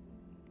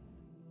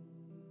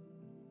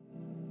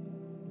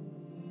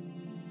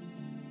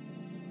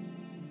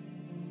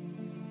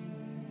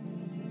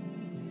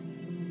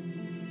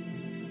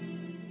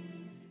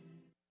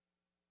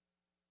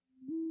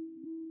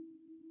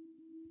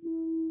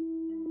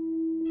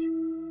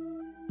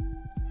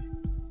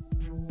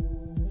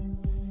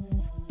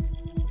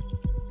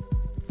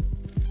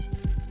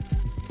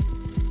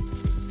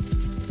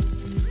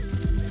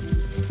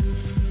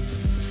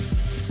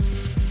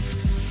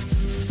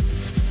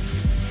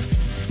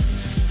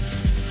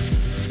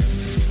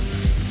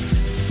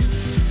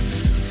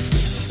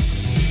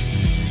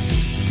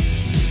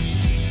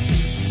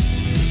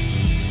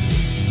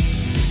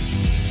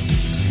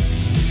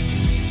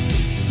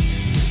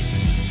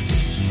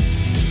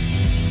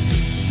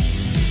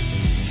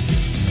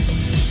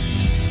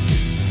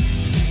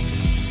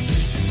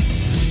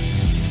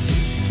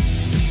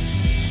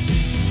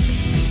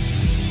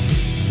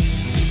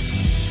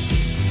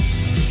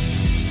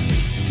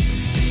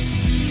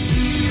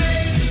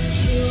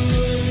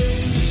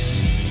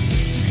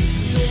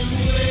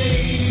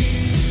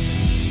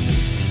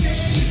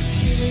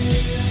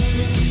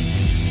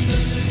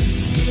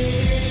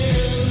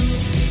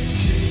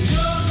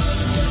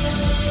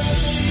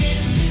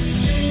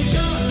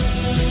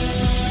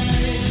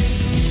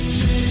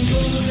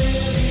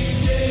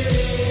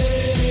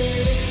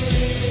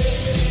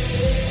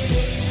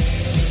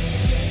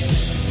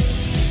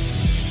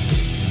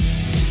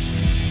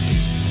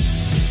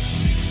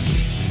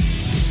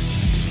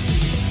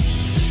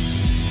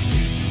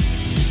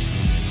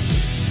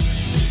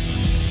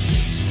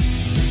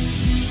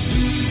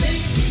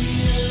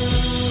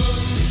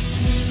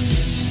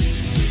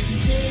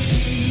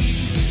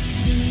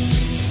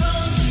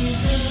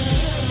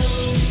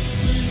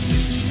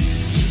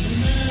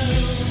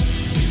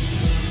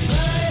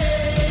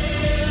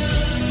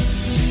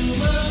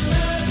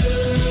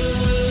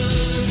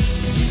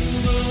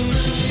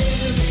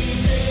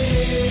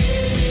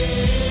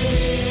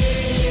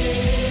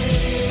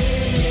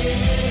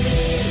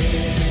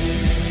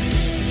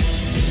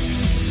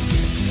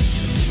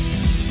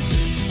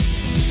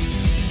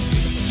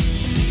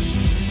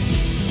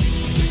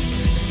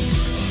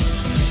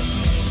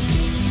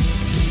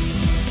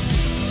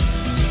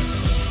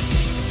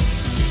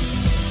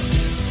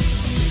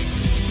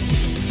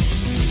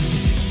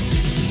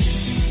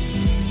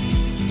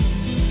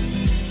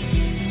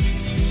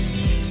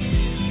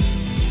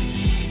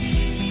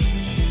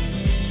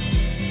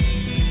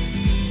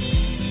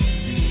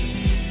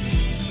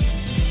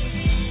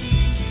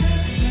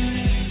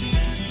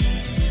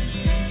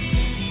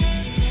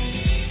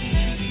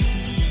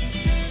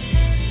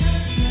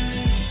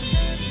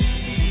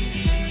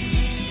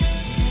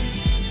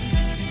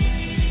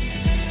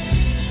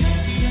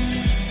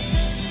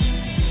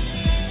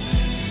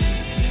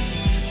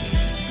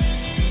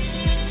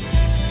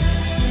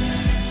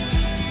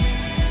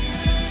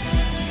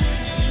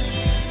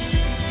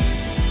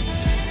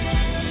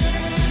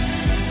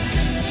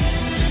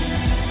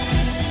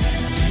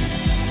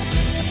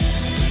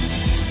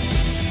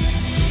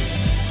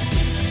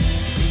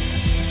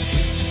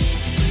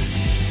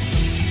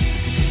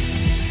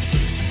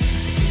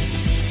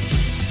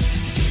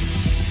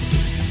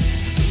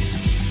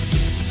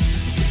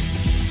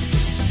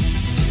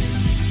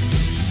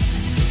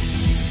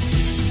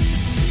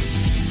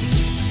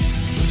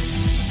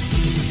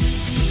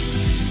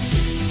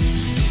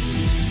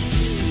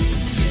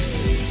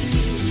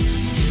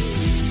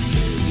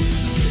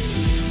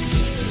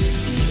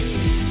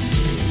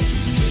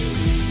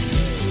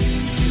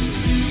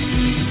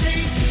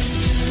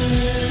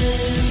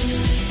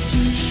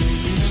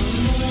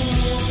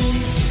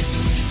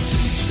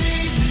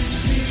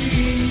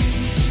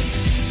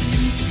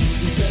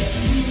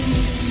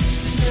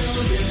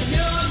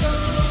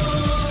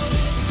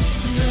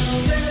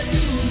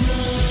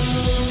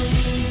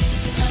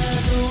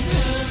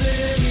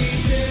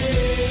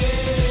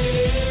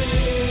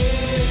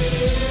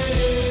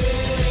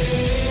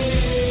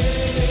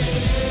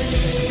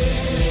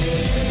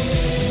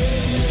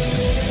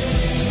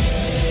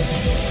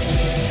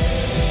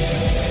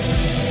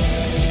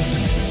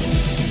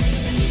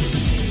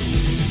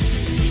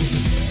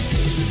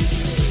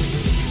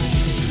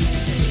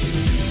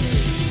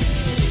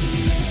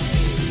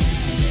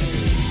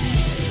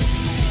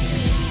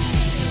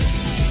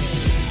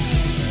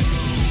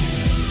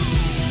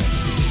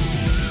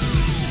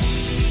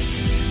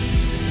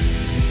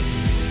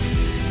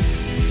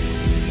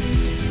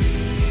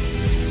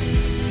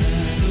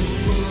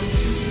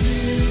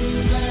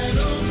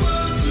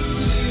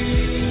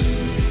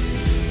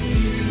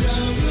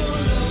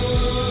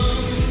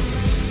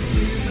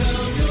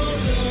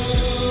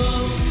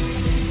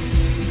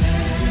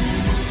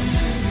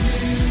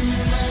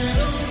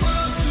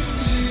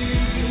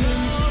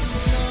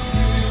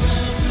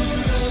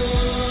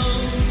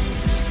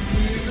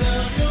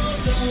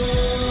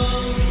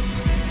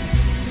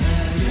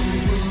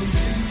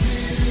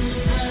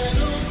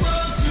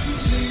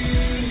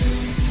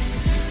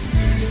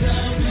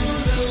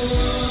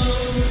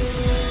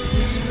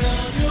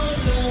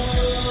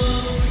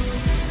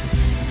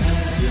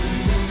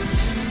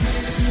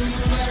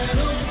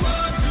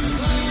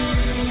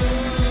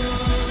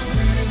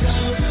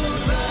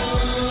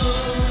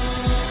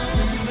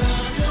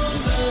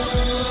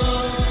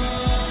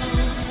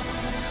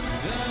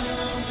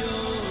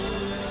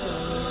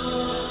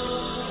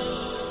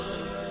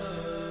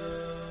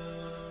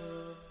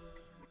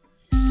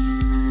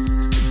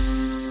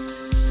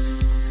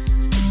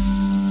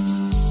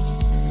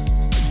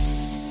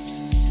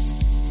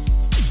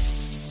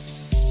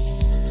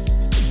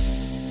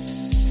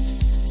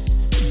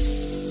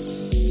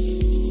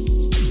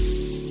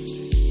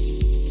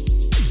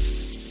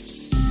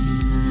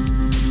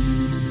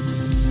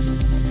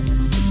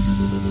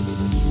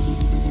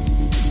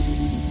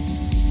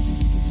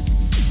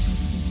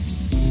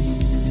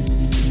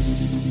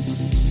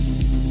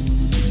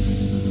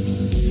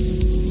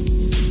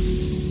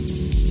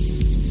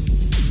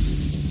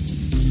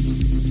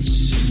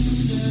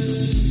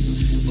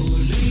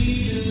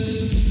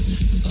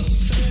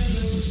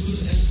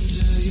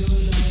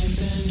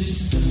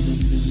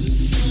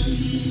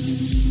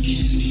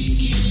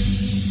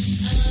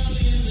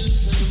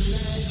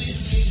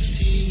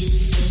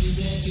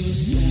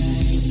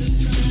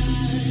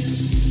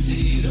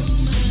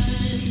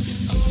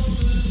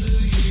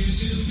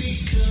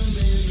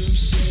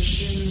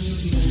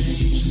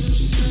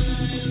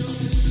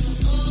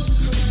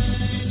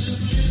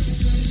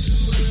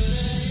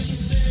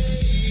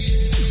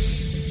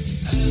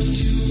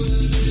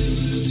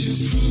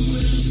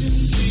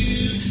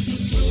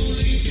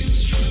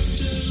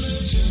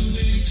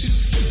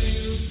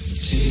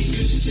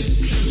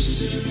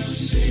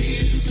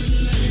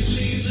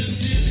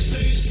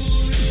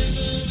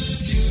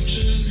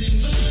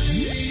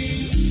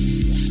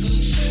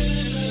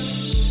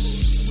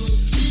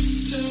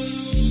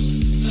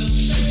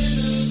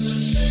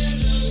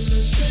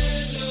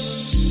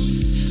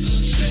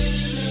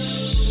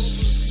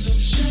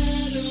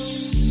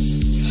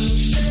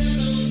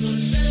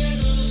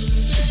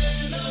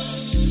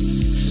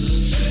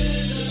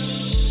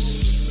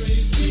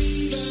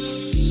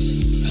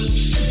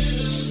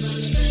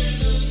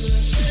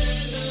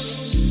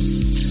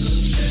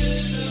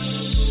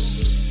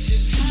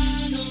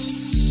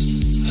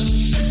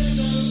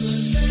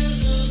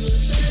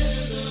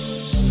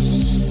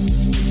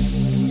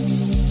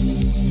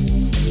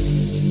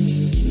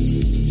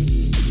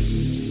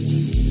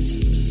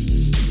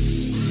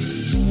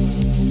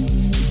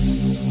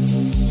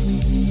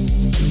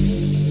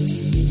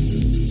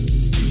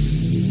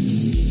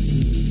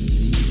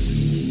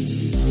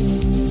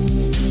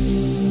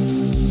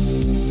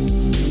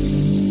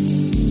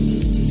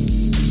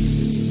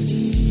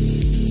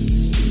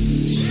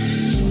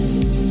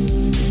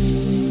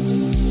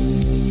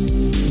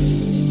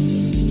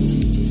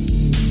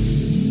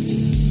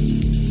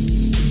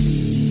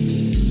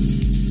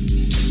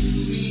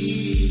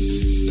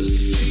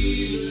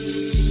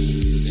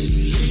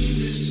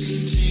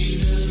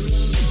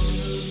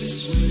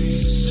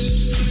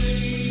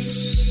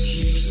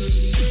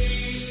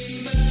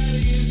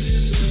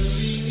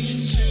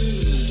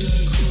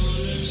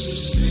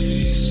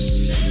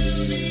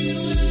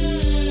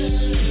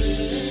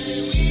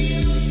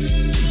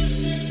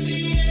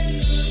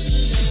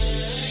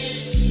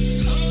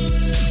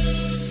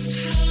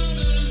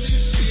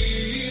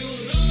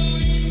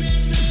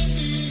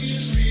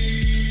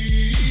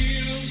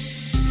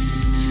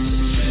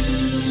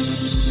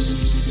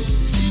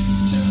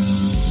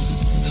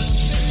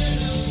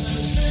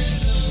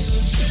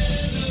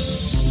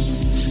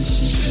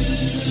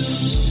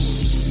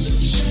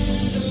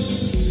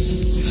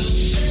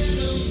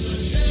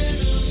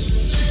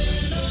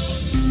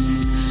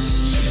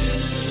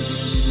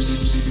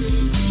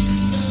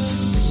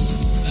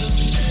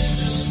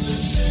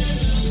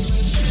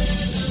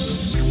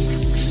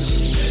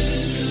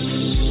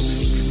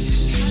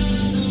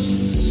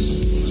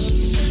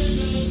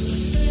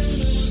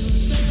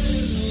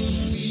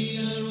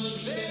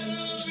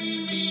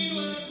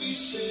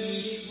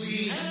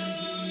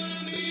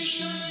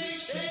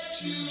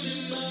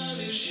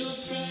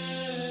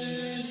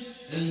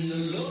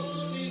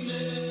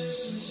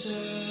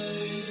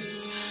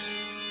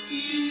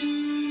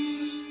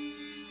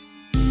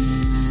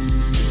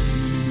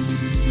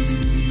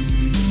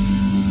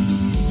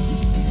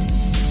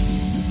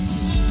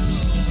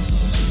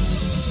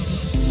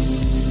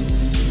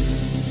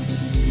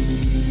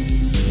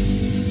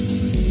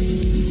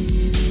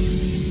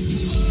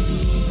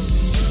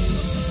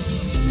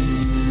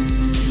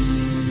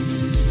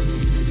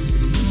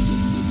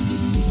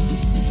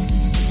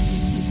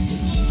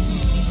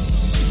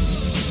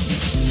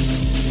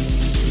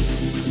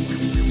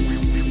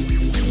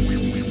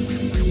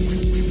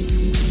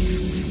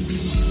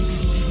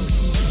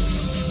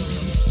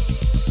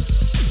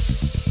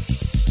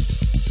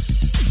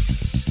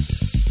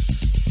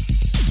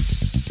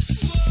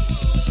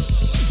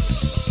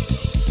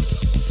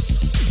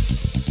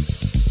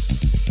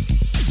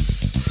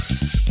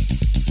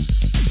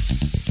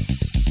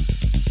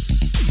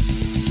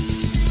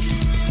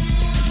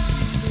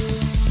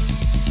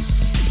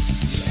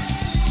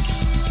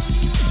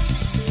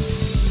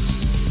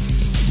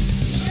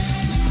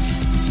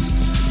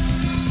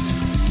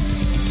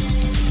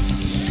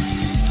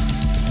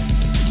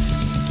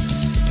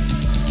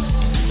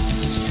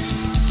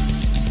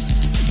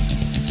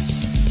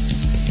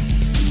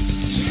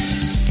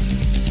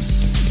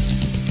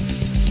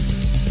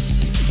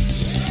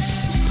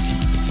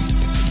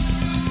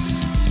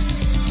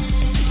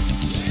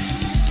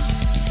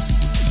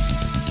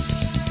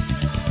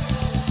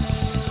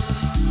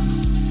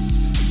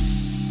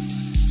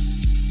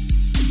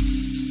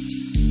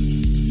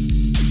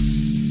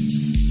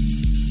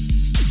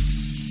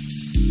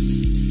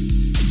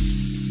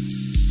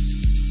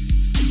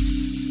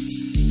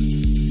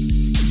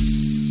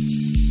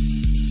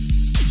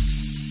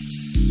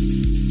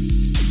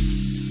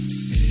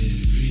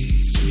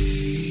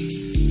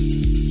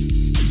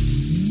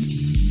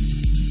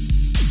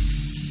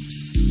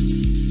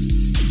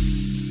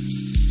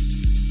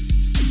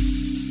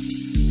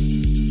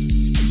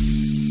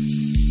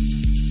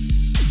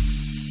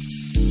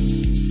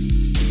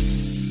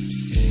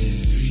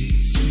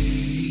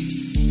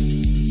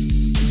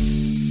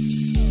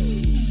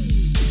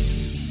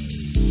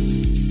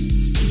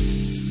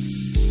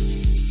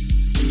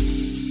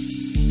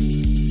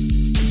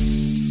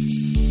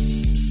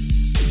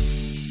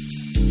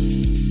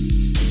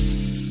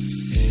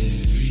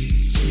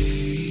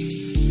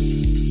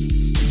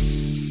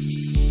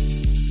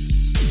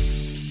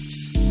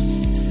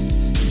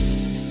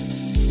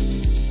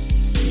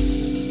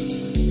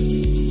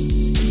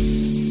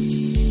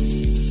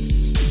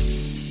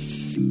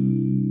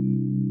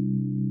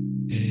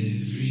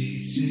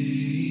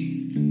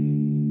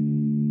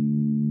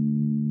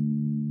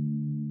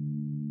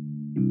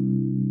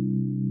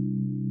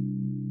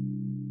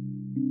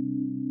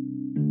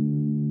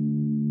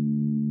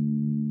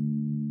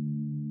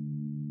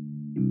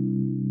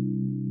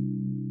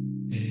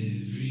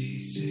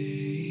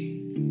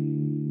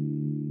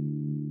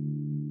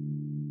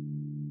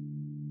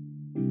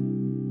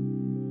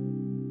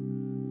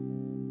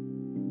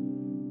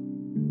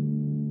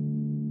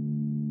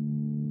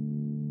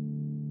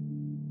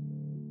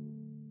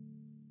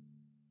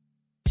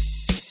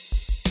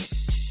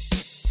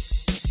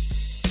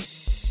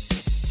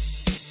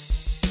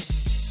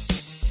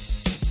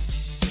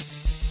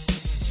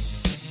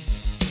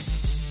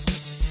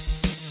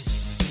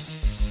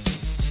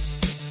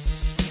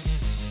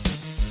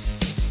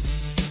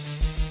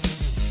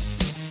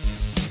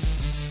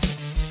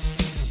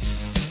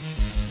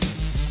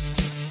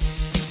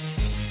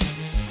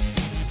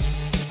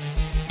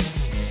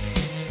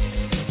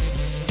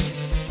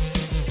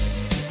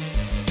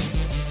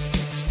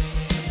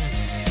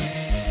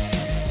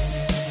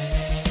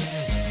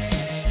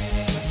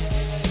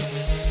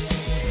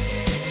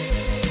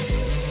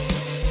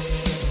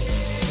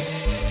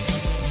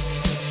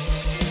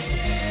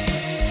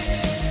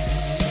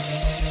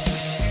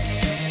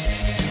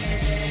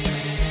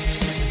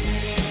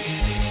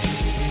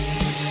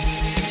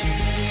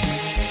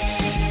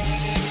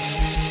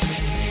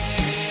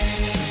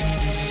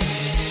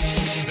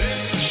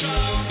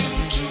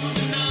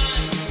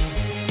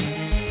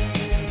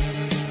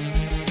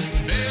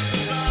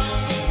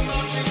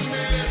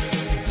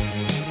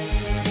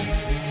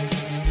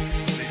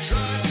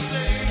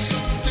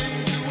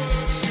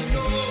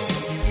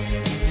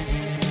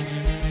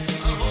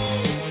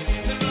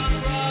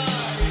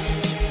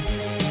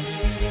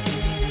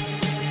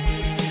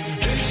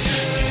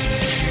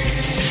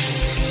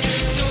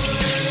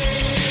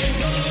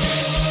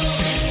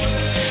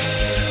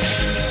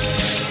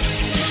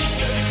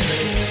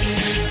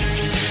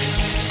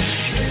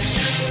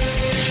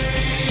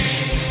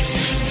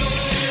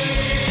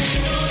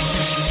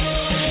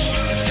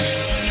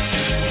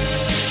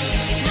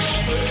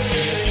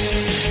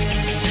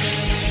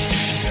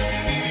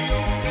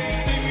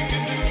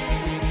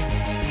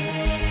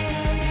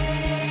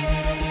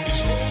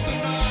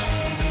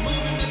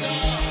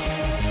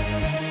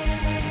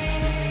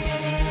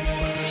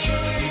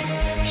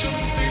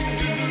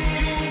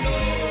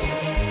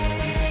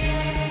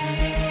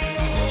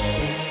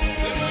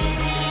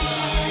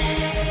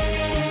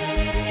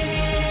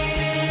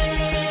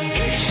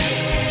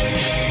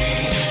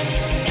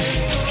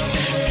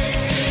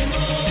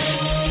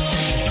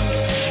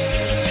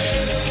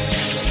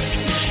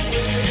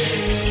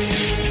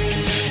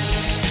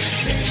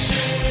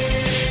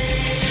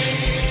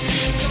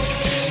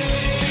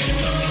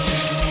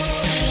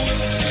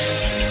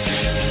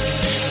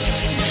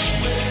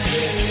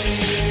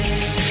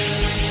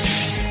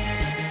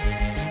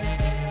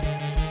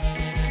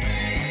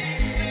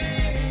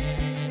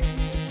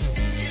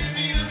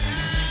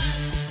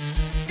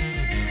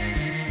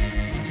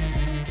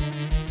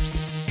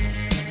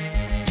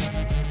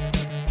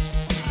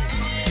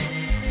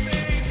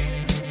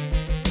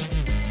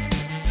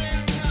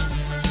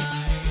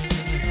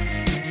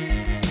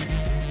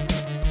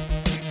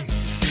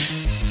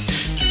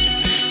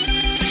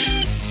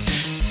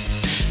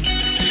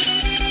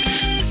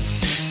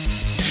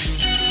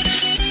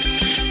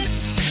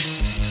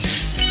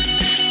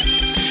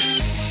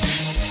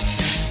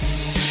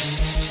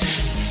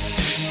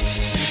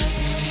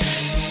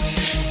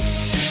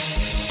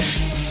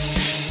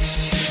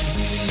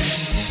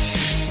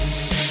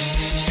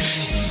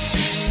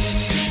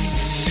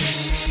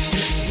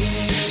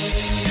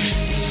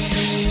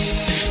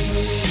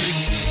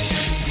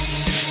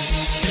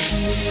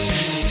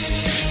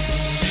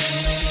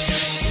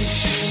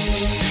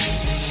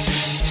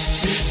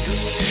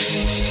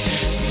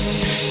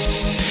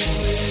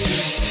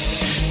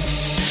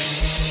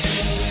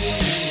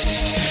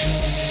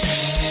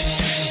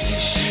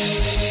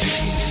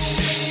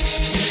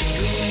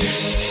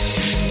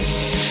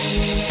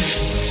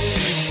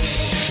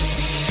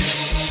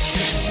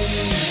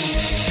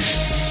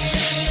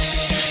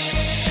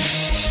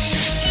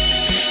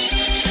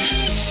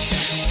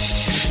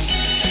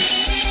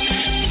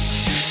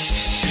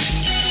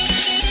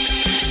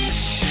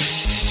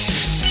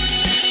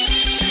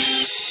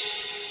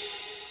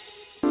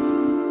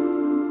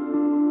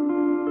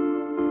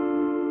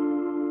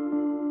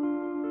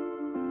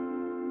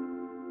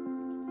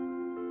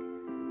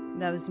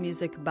 That was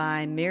music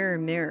by Mirror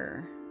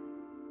Mirror.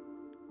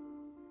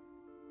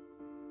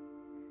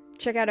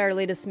 Check out our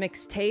latest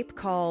mixtape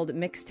called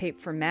Mixtape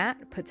for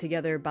Matt, put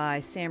together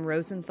by Sam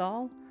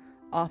Rosenthal,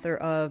 author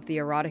of the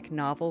erotic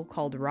novel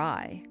called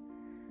Rye.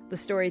 The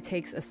story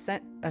takes a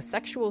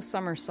sexual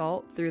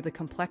somersault through the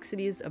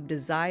complexities of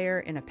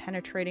desire in a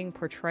penetrating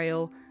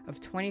portrayal of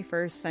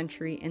 21st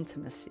century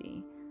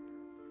intimacy.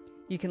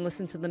 You can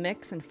listen to the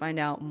mix and find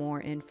out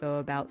more info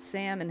about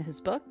Sam and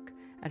his book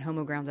at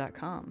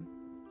homoground.com.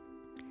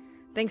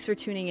 Thanks for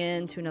tuning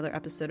in to another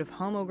episode of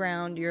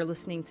Homoground. You're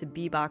listening to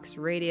Bebox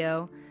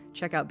Radio.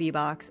 Check out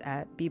Bebox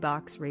at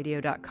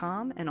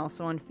beboxradio.com and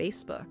also on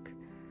Facebook.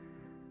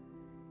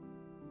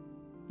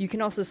 You can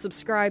also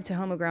subscribe to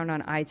Homoground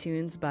on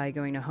iTunes by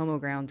going to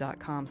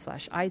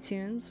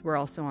homoground.com/iTunes. We're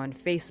also on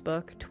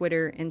Facebook,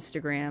 Twitter,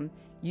 Instagram,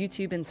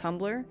 YouTube, and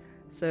Tumblr,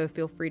 so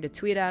feel free to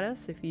tweet at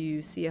us if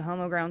you see a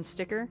Homoground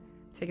sticker.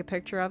 Take a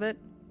picture of it,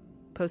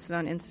 post it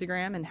on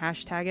Instagram, and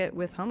hashtag it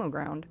with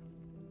Homoground.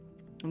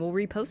 And we'll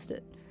repost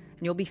it,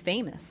 and you'll be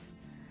famous.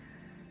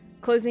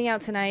 Closing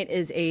out tonight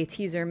is a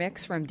teaser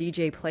mix from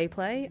DJ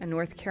PlayPlay, a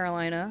North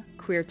Carolina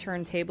queer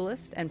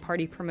turntablist and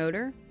party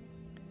promoter.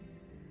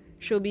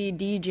 She'll be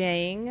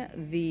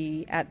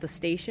DJing at the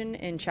station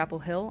in Chapel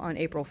Hill on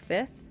April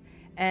 5th,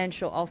 and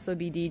she'll also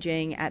be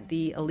DJing at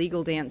the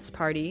Illegal Dance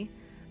Party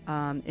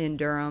in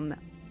Durham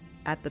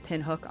at the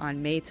Pinhook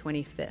on May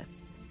 25th.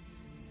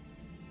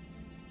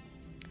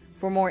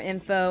 For more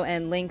info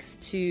and links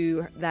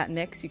to that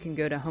mix, you can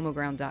go to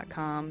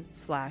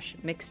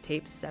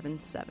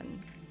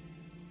homoground.com/mixtape77.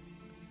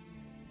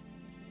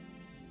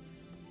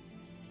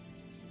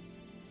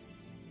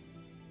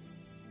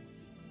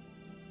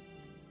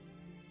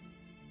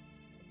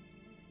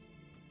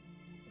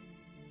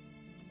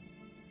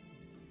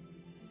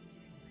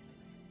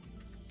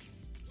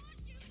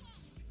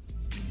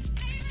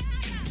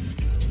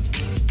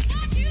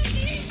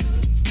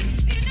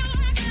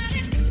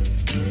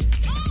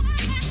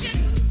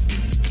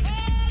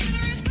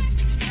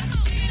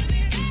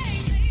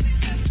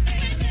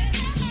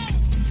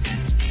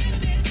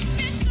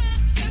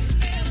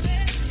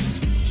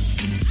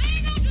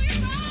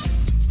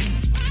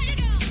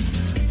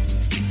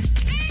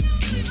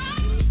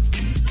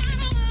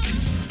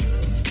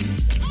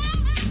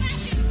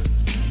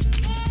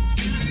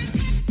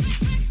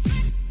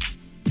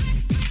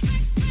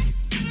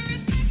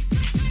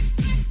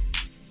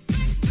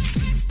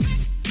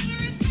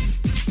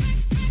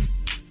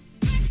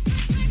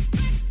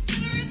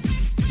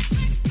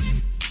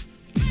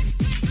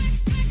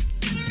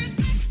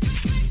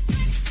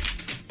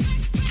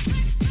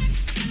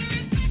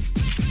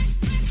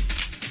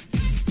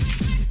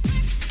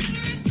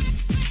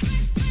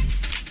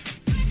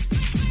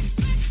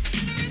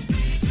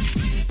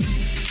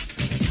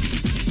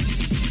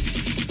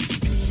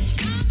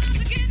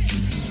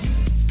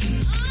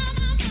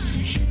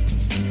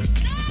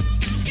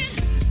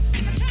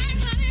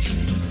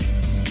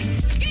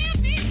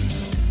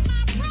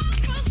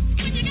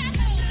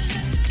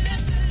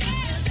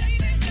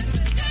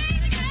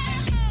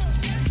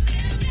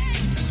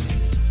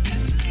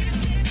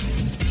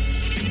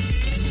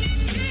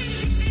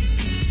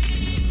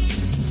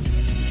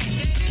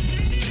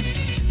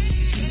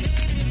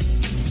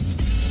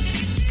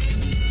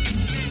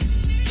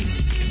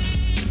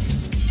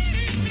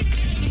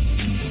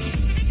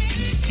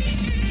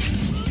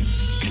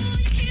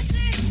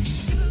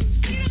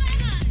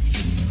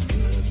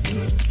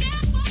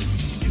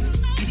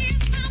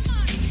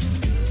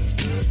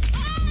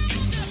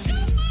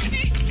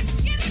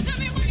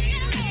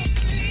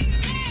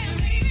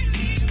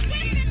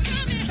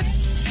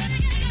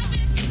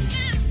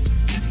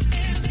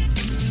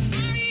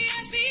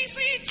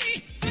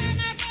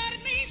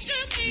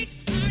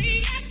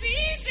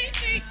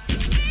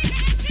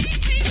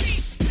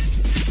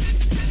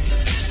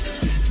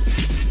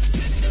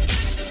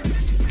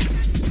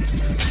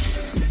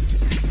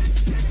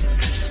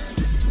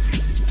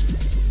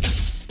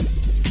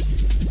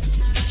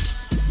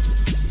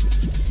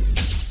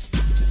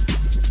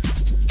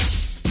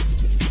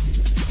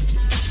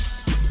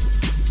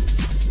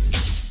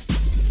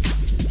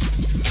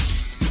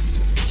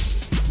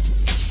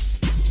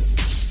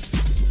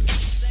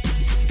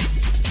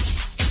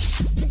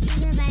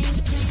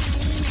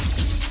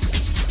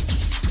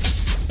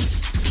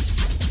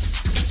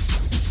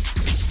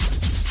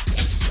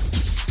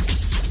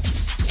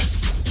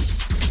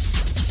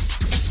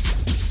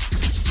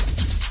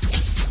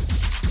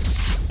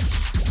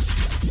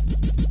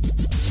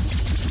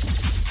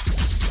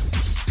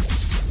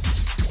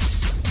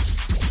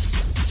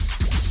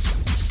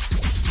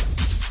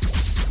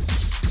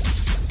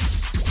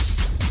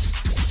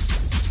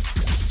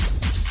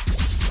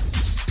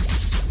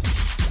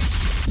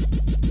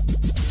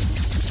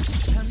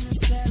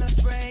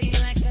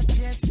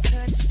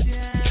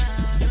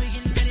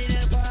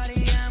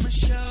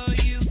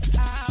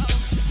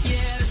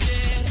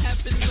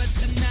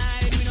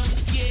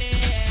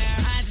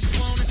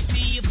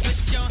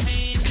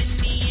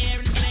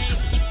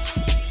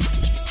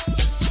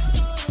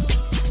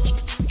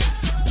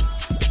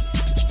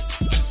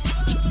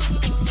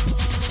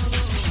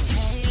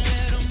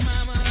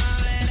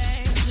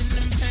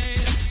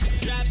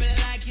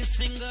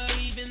 single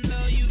even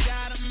though you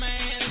got a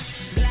man.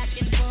 Black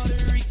and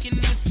Puerto Rican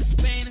with the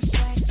Spanish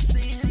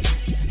accent.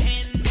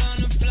 Hand on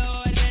the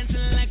floor,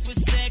 dancing like we're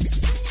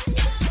sex.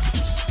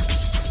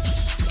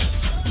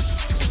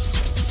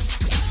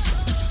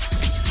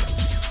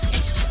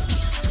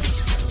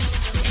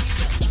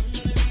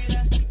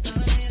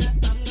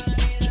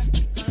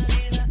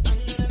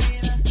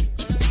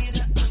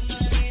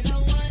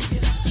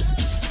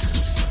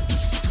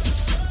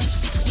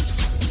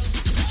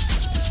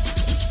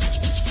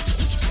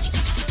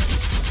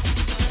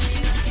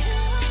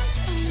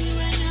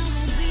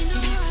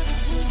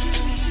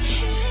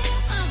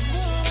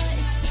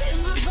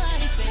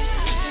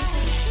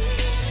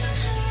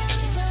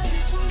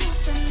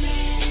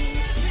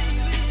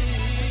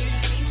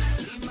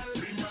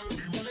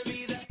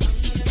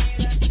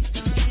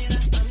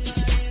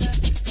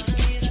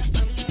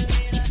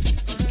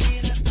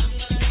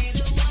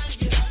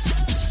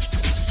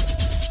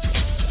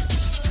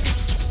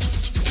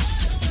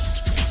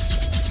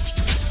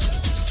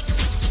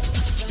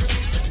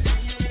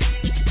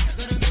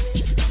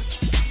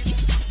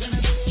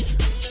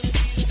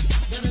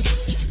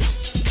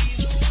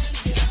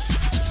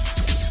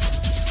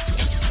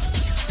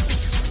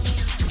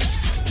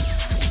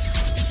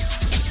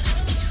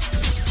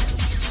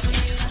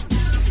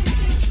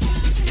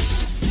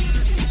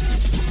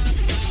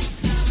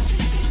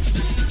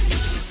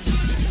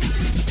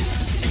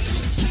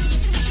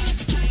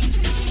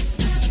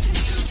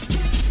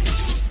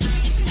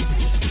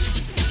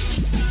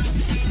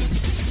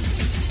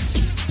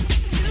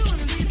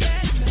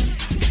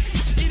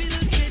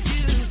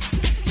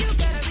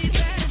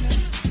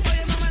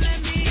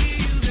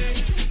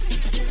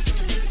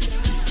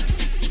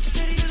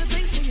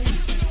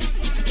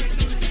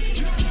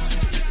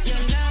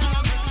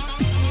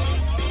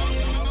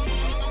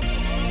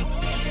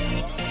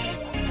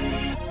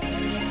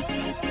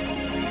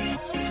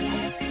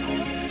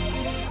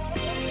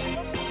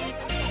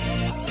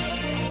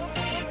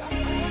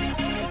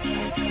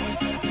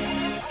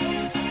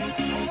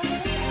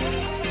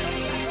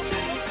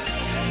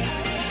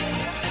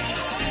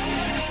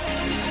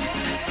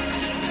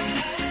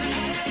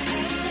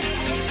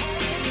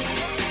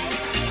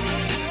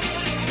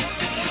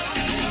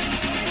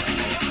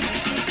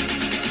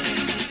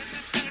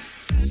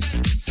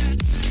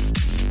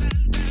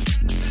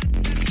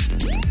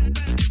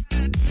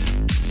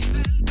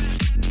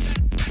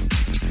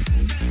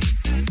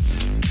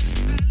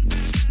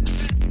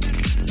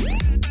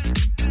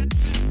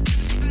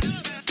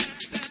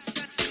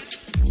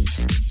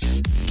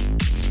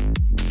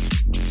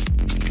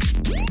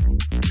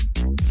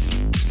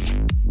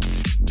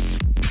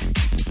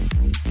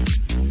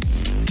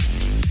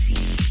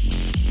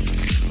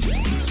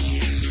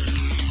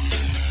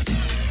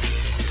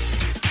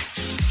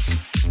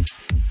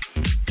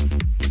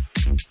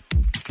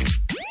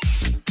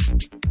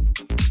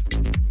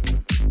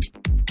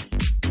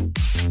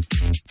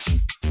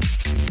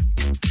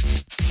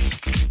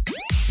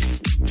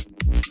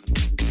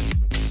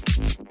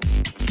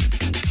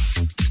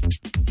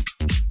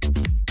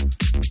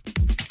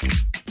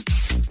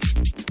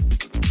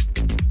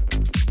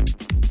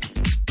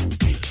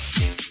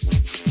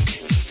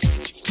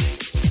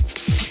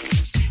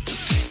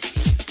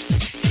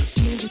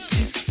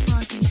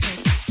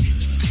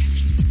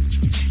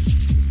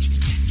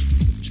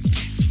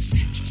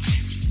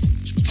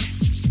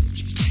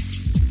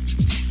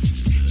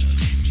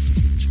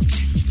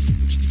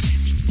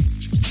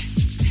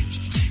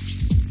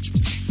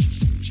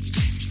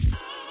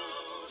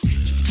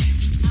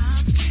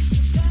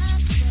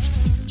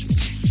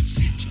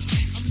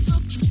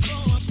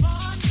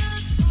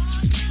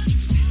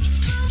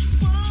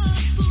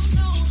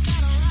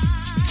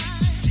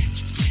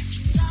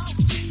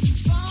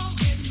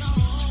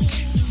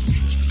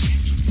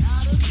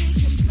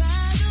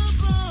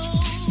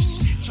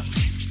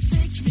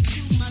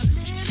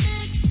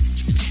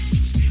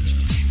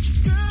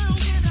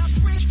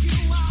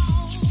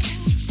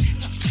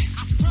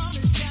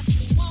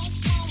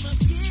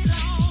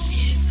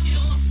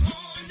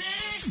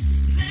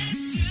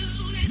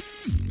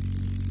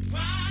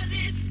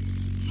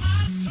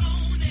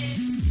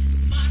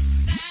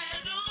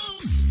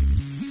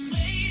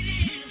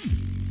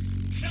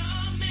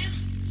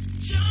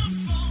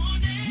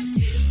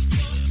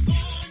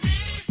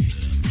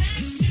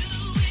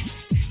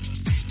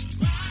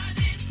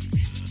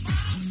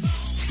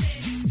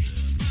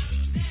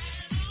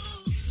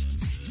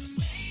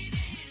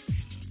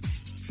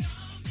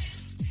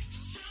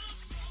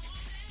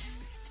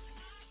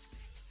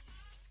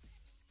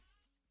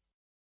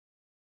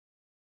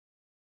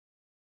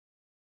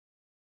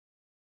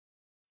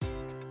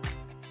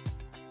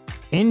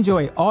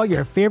 Enjoy all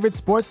your favorite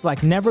sports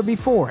like never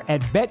before at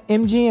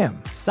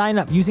BetMGM. Sign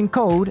up using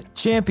code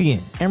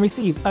CHAMPION and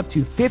receive up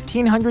to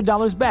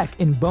 $1,500 back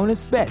in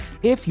bonus bets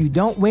if you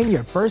don't win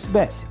your first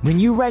bet. When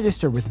you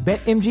register with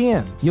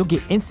BetMGM, you'll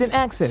get instant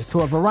access to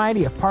a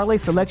variety of parlay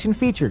selection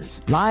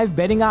features, live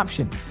betting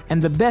options,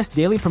 and the best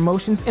daily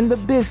promotions in the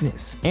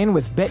business. And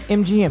with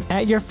BetMGM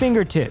at your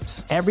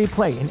fingertips, every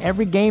play and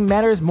every game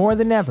matters more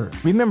than ever.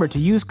 Remember to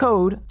use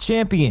code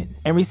CHAMPION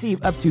and receive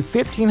up to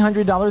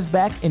 $1,500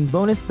 back in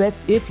bonus bets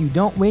if you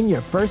don't win your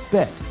first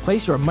bet.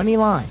 Place your money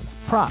line,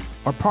 prop,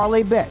 or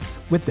parlay bets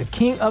with the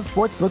king of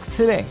sportsbooks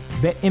today.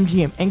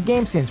 BetMGM and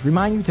GameSense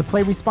remind you to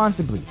play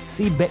responsibly.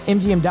 See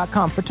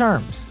BetMGM.com for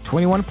terms.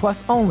 21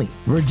 plus only.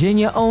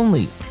 Virginia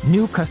only.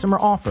 New customer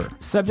offer.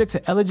 Subject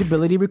to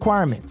eligibility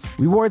requirements.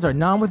 Rewards are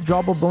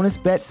non-withdrawable bonus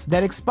bets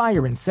that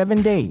expire in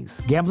 7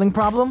 days. Gambling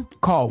problem?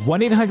 Call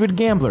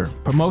 1-800-GAMBLER.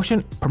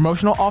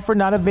 Promotional offer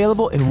not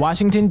available in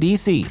Washington,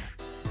 D.C.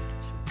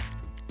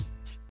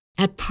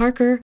 At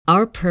Parker,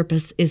 our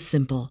purpose is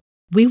simple.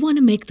 We want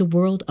to make the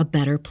world a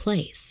better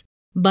place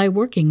by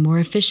working more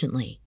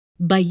efficiently,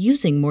 by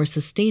using more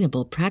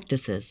sustainable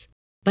practices,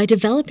 by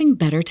developing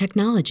better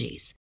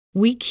technologies.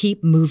 We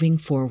keep moving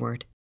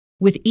forward.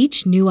 With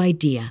each new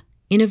idea,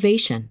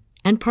 innovation,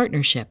 and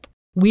partnership,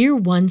 we're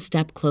one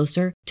step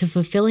closer to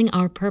fulfilling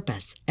our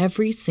purpose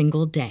every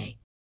single day.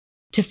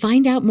 To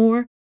find out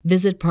more,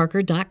 visit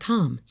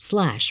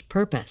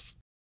parker.com/purpose.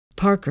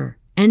 Parker,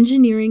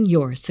 engineering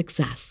your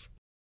success.